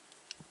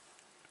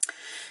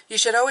 you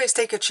should always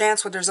take a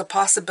chance when there's a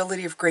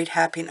possibility of great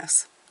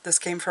happiness. This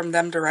came from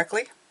them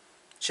directly.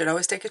 Should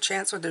always take a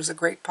chance where there's a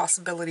great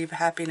possibility of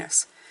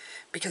happiness,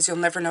 because you'll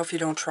never know if you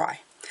don't try.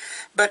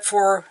 But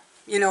for,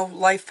 you know,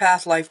 life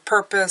path, life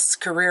purpose,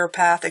 career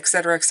path,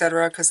 etc.,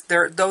 because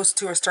those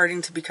two are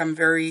starting to become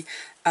very,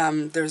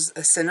 there's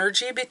a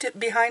synergy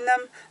behind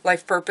them,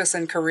 life purpose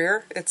and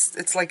career.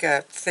 It's like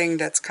a thing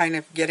that's kind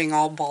of getting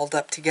all balled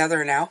up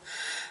together now.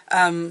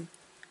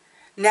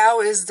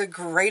 Now is the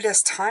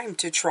greatest time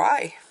to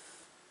try.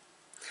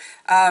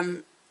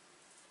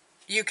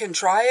 You can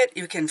try it,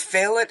 you can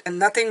fail it, and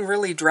nothing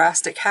really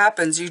drastic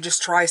happens. You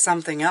just try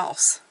something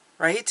else,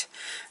 right?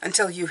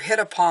 Until you hit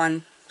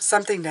upon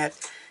something that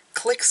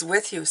clicks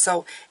with you.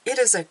 So it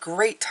is a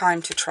great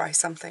time to try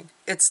something.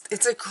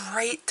 It's a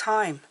great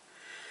time.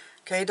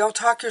 Okay, don't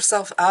talk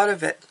yourself out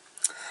of it.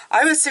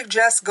 I would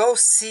suggest go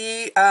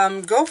find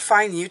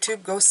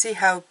YouTube, go see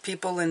how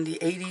people in the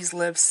 80s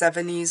lived,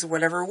 70s,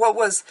 whatever. What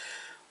was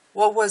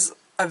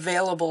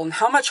available and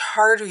how much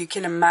harder you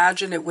can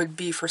imagine it would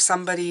be for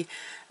somebody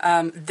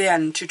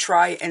then to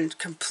try and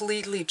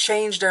completely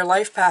change their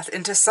life path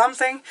into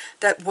something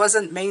that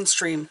wasn't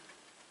mainstream.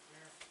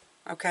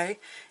 Okay?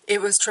 It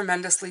was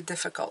tremendously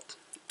difficult.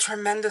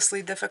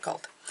 Tremendously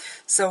difficult.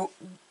 So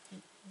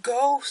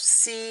go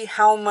see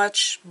how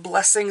much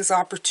blessings,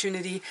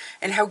 opportunity,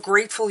 and how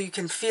grateful you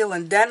can feel,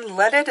 and then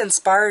let it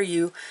inspire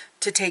you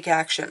to take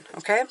action.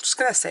 Okay? I'm just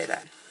going to say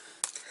that.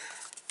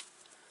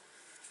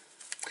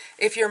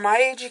 If you're my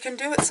age, you can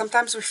do it.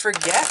 Sometimes we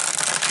forget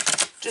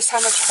just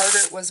how much harder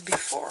it was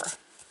before.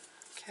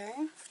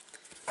 Okay?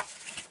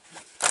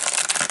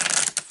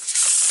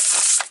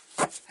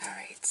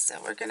 Alright, so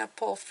we're going to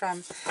pull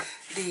from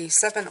the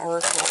 7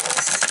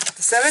 oracles.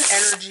 The 7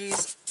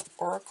 energies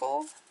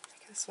oracle,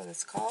 I guess what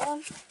it's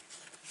called.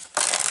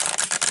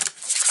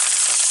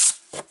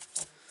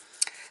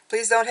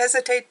 Please don't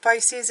hesitate,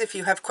 Pisces, if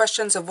you have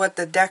questions of what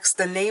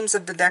the names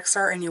of the decks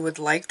are and you would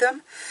like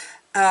them.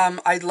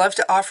 I'd love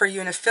to offer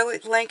you an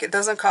affiliate link. It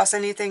doesn't cost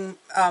anything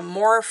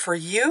more for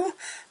you,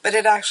 but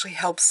it actually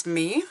helps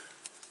me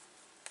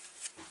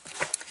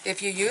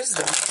if you use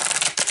them.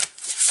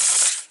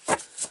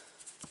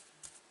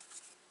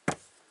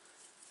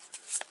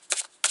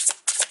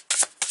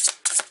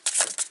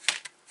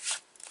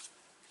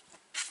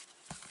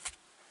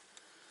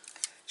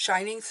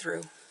 Shining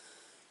through.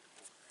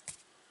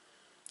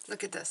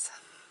 Look at this.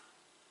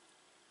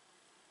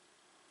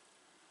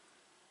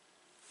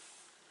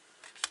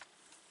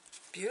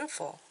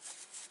 Beautiful.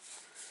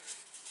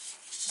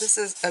 This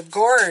is a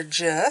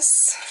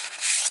gorgeous.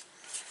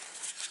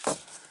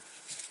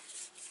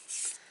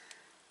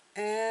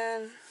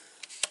 And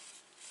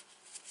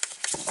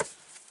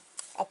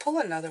I'll pull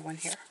another one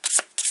here.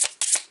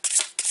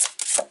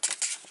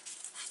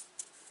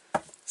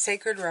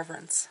 Sacred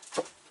Reverence.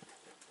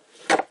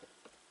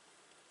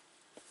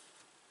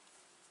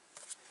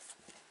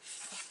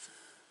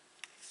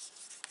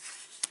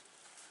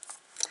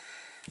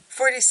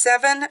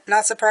 $47,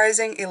 not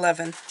surprising,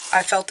 11.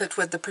 I felt it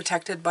with the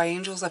Protected by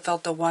Angels. I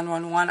felt the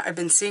 111. I've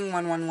been seeing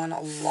 111 a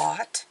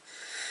lot.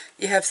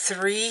 You have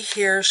 3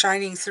 here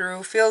shining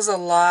through. Feels a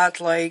lot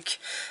like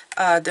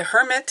the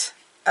Hermit,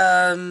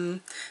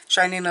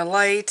 shining a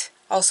light,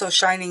 also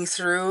shining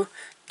through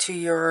to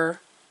your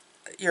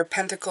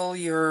pentacle,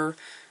 you're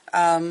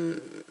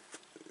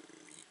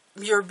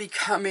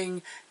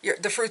becoming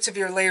the fruits of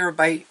your labor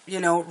by,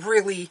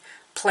 really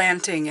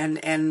planting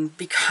and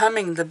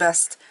becoming the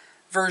best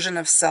version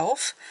of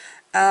self.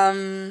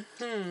 What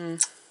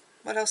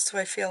else do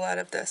I feel out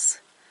of this?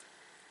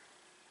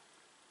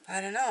 I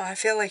don't know. I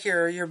feel like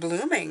you're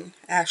blooming,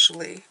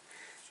 actually.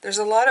 There's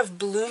a lot of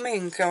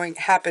blooming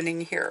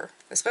happening here,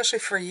 especially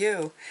for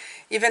you.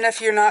 Even if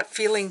you're not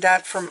feeling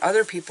that from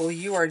other people,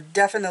 you are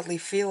definitely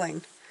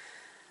feeling.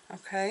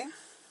 Okay?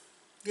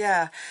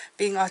 Yeah,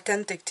 being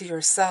authentic to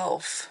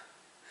yourself.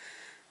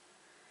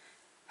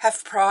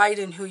 Have pride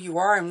in who you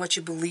are and what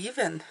you believe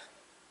in.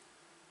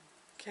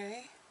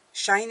 Okay?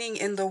 Shining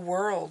in the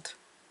world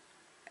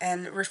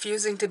and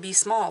refusing to be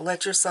small.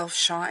 Let yourself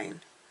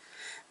shine.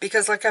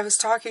 Because like I was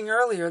talking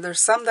earlier,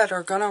 there's some that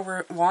are going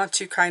to want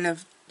to kind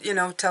of,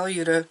 tell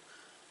you to,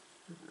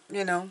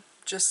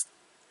 just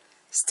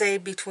stay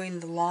between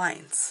the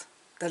lines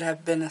that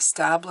have been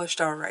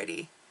established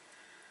already.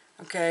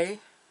 Okay?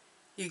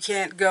 You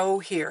can't go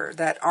here,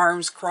 that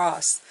arms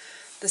crossed.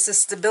 This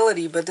is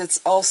stability, but it's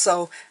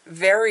also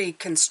very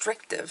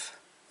constrictive.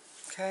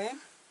 Okay?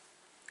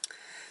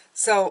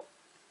 So,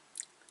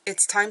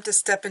 it's time to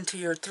step into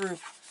your true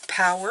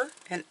power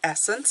and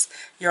essence,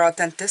 your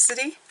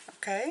authenticity.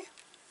 Okay?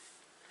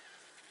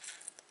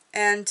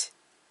 And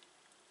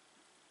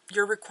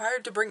you're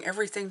required to bring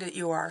everything that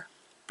you are.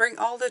 Bring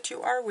all that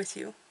you are with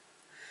you.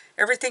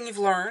 Everything you've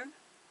learned,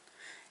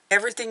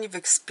 everything you've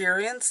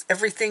experienced,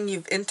 everything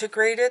you've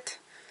integrated,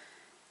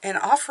 and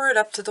offer it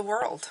up to the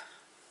world.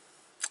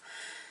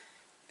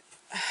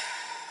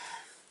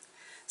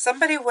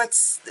 Somebody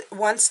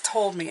once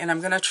told me, and I'm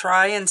going to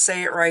try and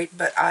say it right,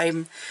 but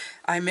I'm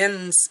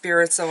in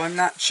spirit, so I'm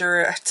not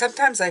sure.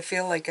 Sometimes I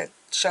feel like it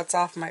shuts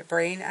off my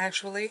brain,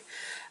 actually.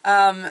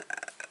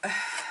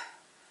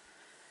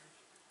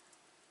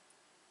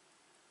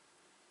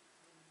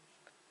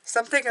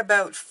 Something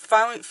about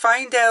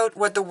find out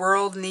what the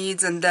world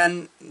needs and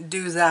then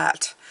do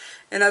that.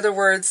 In other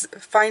words,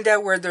 find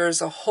out where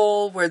there's a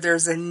hole, where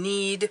there's a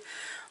need,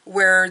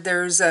 where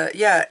there's a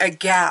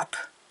gap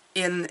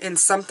in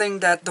something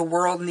that the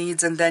world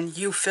needs, and then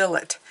you fill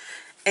it.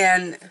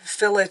 And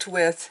fill it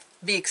with,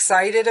 be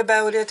excited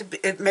about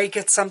it, make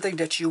it something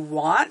that you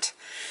want.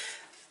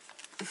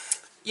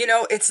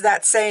 It's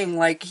that saying,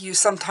 like,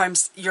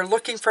 you're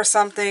looking for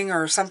something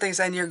or something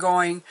and you're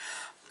going,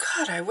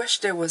 God, I wish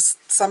there was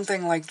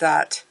something like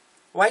that.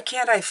 Why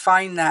can't I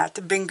find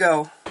that?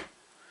 Bingo.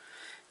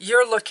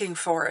 You're looking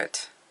for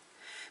it.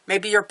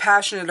 Maybe you're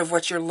passionate of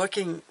what you're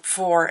looking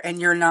for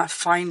and you're not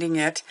finding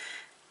it.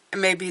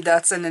 Maybe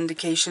that's an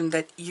indication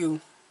that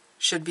you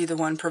should be the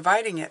one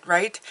providing it,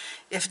 right?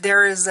 If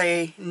there is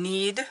a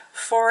need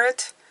for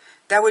it,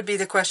 that would be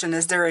the question.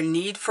 Is there a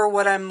need for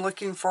what I'm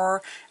looking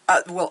for?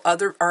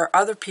 Are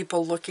other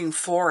people looking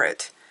for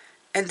it?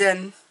 And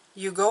then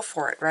you go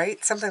for it,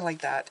 right? Something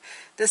like that.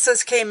 This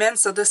just came in,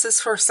 so this is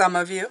for some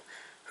of you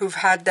who've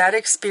had that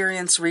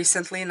experience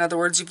recently. In other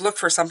words, you've looked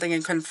for something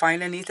and couldn't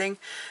find anything.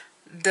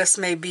 This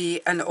may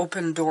be an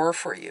open door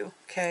for you,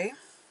 okay?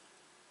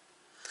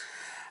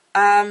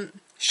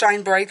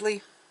 Shine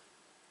brightly,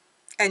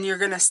 and you're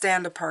going to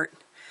stand apart.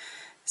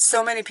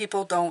 So many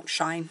people don't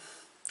shine.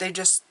 They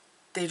just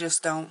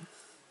don't.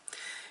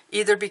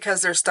 Either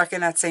because they're stuck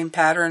in that same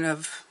pattern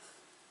of,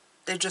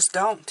 they just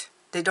don't.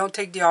 They don't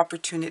take the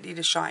opportunity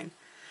to shine.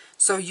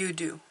 So you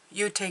do.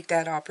 You take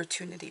that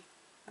opportunity.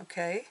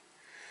 Okay?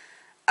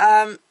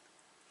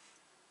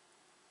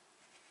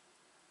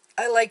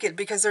 I like it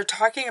because they're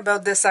talking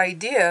about this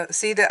idea.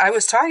 See, that I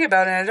was talking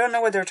about, and I don't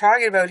know what they're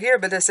talking about here,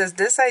 but it says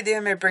this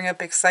idea may bring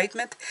up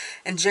excitement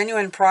and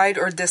genuine pride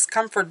or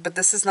discomfort, but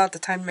this is not the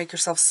time to make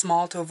yourself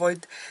small to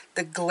avoid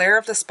the glare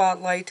of the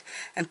spotlight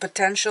and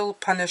potential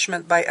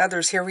punishment by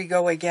others. Here we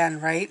go again,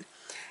 right?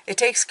 It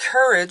takes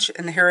courage,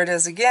 and here it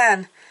is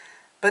again,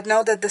 but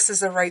know that this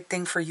is the right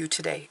thing for you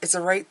today. It's the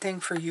right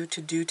thing for you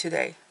to do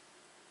today.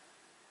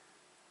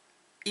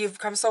 You've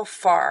come so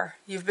far.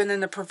 You've been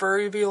in the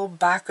proverbial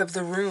back of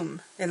the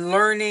room in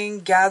learning,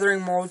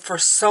 gathering mode for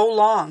so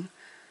long.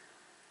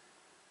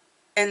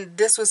 And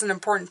this was an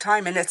important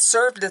time, and it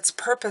served its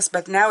purpose,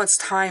 but now it's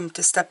time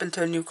to step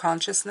into a new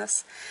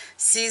consciousness.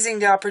 Seizing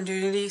the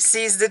opportunity,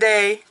 seize the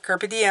day,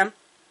 carpe diem,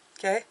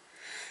 okay?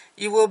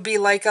 You will be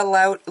like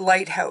a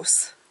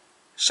lighthouse,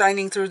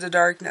 shining through the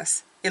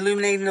darkness,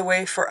 illuminating the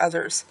way for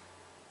others,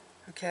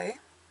 okay?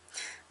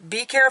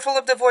 Be careful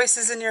of the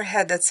voices in your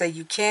head that say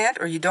you can't,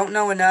 or you don't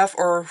know enough,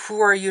 or who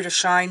are you to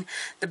shine.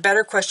 The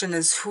better question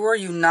is, who are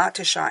you not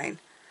to shine?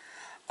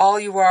 All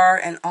you are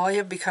and all you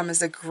have become is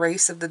the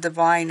grace of the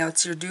divine. Now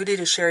it's your duty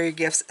to share your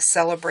gifts.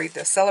 Celebrate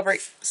this.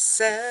 Celebrate.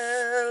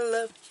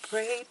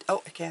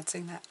 Oh, I can't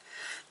sing that.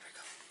 There we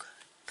go.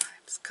 Good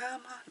times.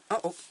 Come on.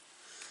 Oh.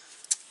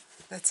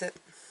 That's it.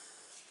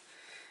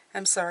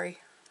 I'm sorry.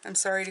 I'm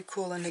sorry to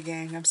Cool in the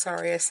Gang. I'm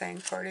sorry I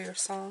sang part of your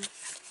song.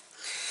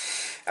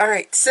 All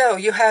right, so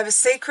you have a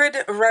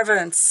sacred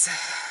reverence.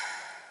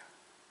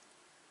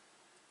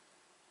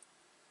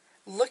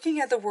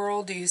 Looking at the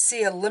world, do you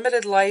see a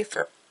limited life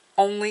or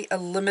only a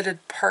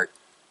limited part?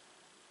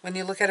 When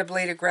you look at a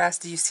blade of grass,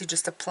 do you see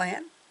just a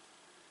plant?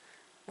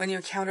 When you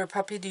encounter a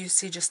puppy, do you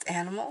see just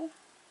animal?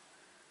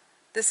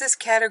 This is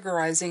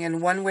categorizing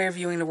in one way of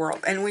viewing the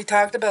world. And we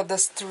talked about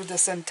this through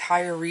this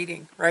entire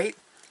reading, right?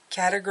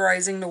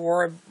 Categorizing the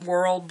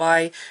world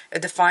by a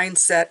defined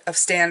set of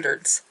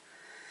standards.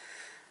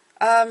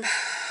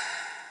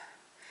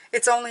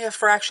 It's only a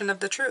fraction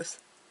of the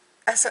truth.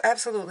 That's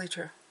absolutely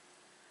true.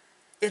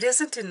 It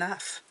isn't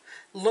enough.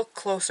 Look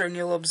closer and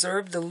you'll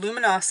observe the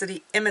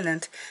luminosity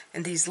immanent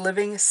in these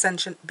living,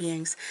 sentient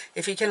beings.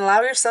 If you can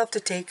allow yourself to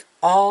take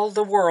all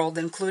the world,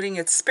 including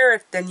its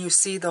spirit, then you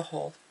see the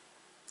whole.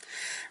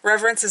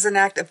 Reverence is an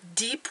act of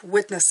deep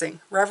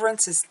witnessing.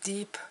 Reverence is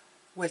deep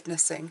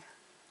witnessing.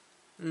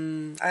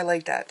 I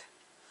like that.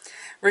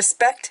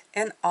 Respect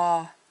and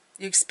awe.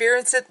 You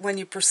experience it when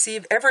you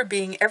perceive every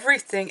being,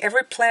 everything,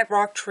 every plant,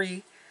 rock,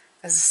 tree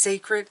as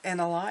sacred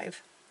and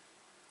alive.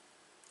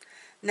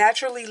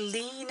 Naturally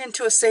lean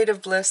into a state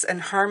of bliss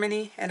and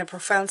harmony and a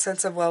profound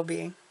sense of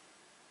well-being.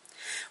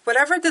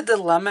 Whatever the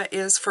dilemma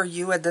is for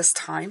you at this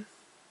time,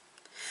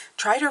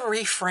 try to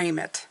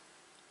reframe it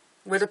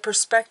with a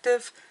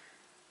perspective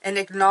and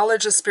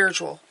acknowledge the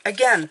spiritual.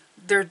 Again,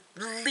 they're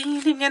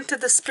leaning into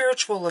the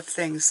spiritual of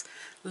things.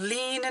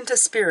 Lean into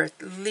spirit.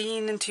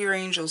 Lean into your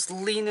angels.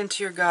 Lean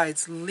into your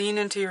guides. Lean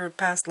into your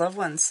past loved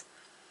ones.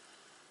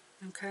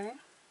 Okay?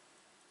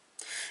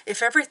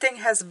 If everything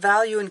has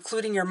value,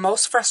 including your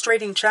most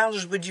frustrating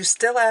challenges, would you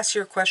still ask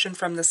your question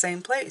from the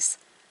same place?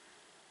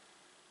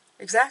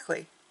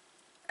 Exactly.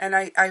 And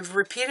I've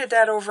repeated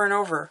that over and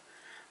over.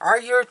 Are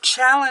your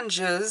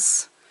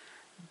challenges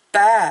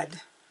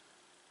bad?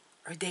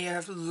 Or they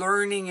have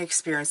learning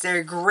experience?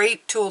 They're a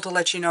great tool to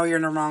let you know you're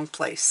in the wrong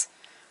place.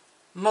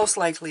 Most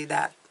likely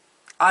that.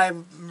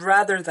 I'd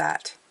rather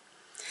that.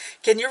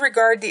 Can you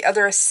regard the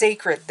other as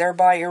sacred,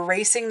 thereby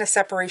erasing the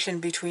separation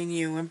between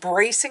you?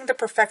 Embracing the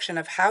perfection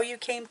of how you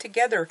came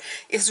together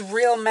is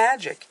real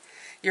magic.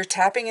 You're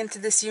tapping into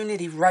this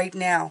unity right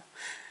now.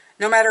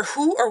 No matter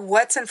who or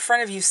what's in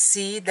front of you,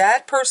 see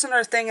that person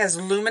or thing as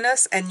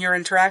luminous and your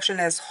interaction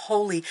as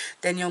holy,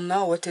 then you'll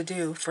know what to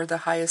do for the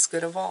highest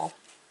good of all.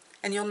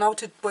 And you'll know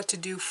what to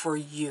do for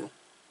you.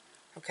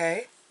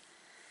 Okay?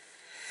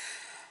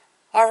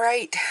 All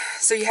right.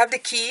 So you have the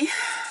key.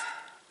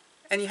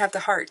 And you have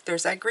the heart.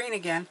 There's that green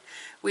again.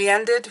 We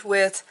ended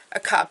with a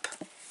cup.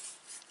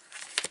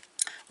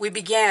 We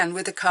began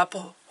with a cup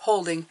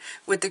holding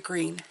with the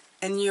green.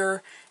 And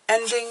you're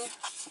ending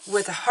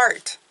with a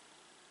heart.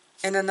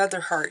 And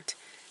another heart.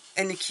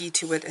 And the key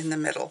to it in the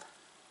middle.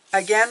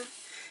 Again,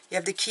 you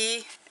have the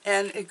key.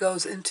 And it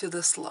goes into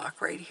this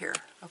lock right here.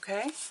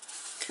 Okay?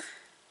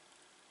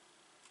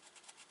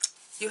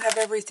 You have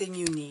everything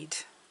you need.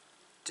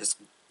 Just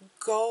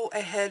go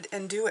ahead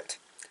and do it.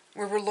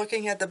 Where we're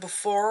looking at the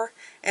before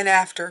and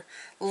after,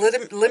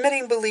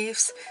 limiting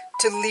beliefs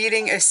to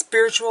leading a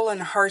spiritual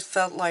and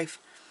heartfelt life.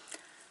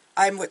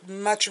 I would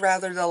much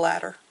rather the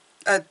latter.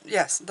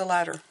 Yes, the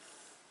latter.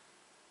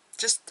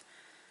 Just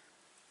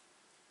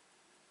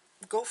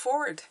go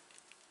forward,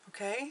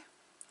 okay?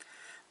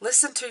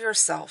 Listen to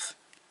yourself,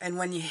 and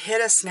when you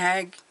hit a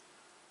snag,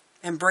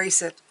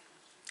 embrace it,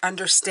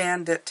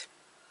 understand it,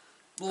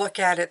 look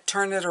at it,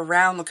 turn it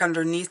around, look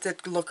underneath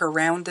it, look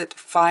around it,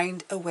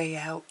 find a way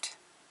out.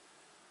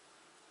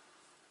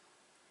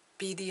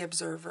 Be the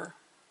observer.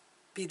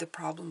 Be the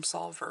problem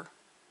solver.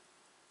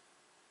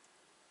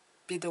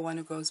 Be the one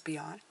who goes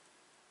beyond.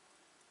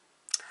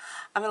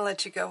 I'm going to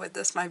let you go with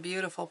this, my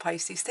beautiful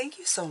Pisces. Thank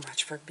you so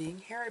much for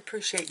being here. I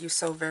appreciate you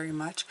so very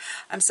much.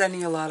 I'm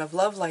sending you a lot of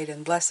love, light,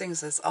 and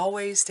blessings as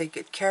always. Take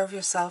good care of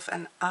yourself,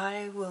 and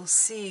I will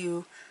see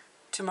you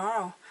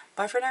tomorrow.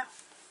 Bye for now.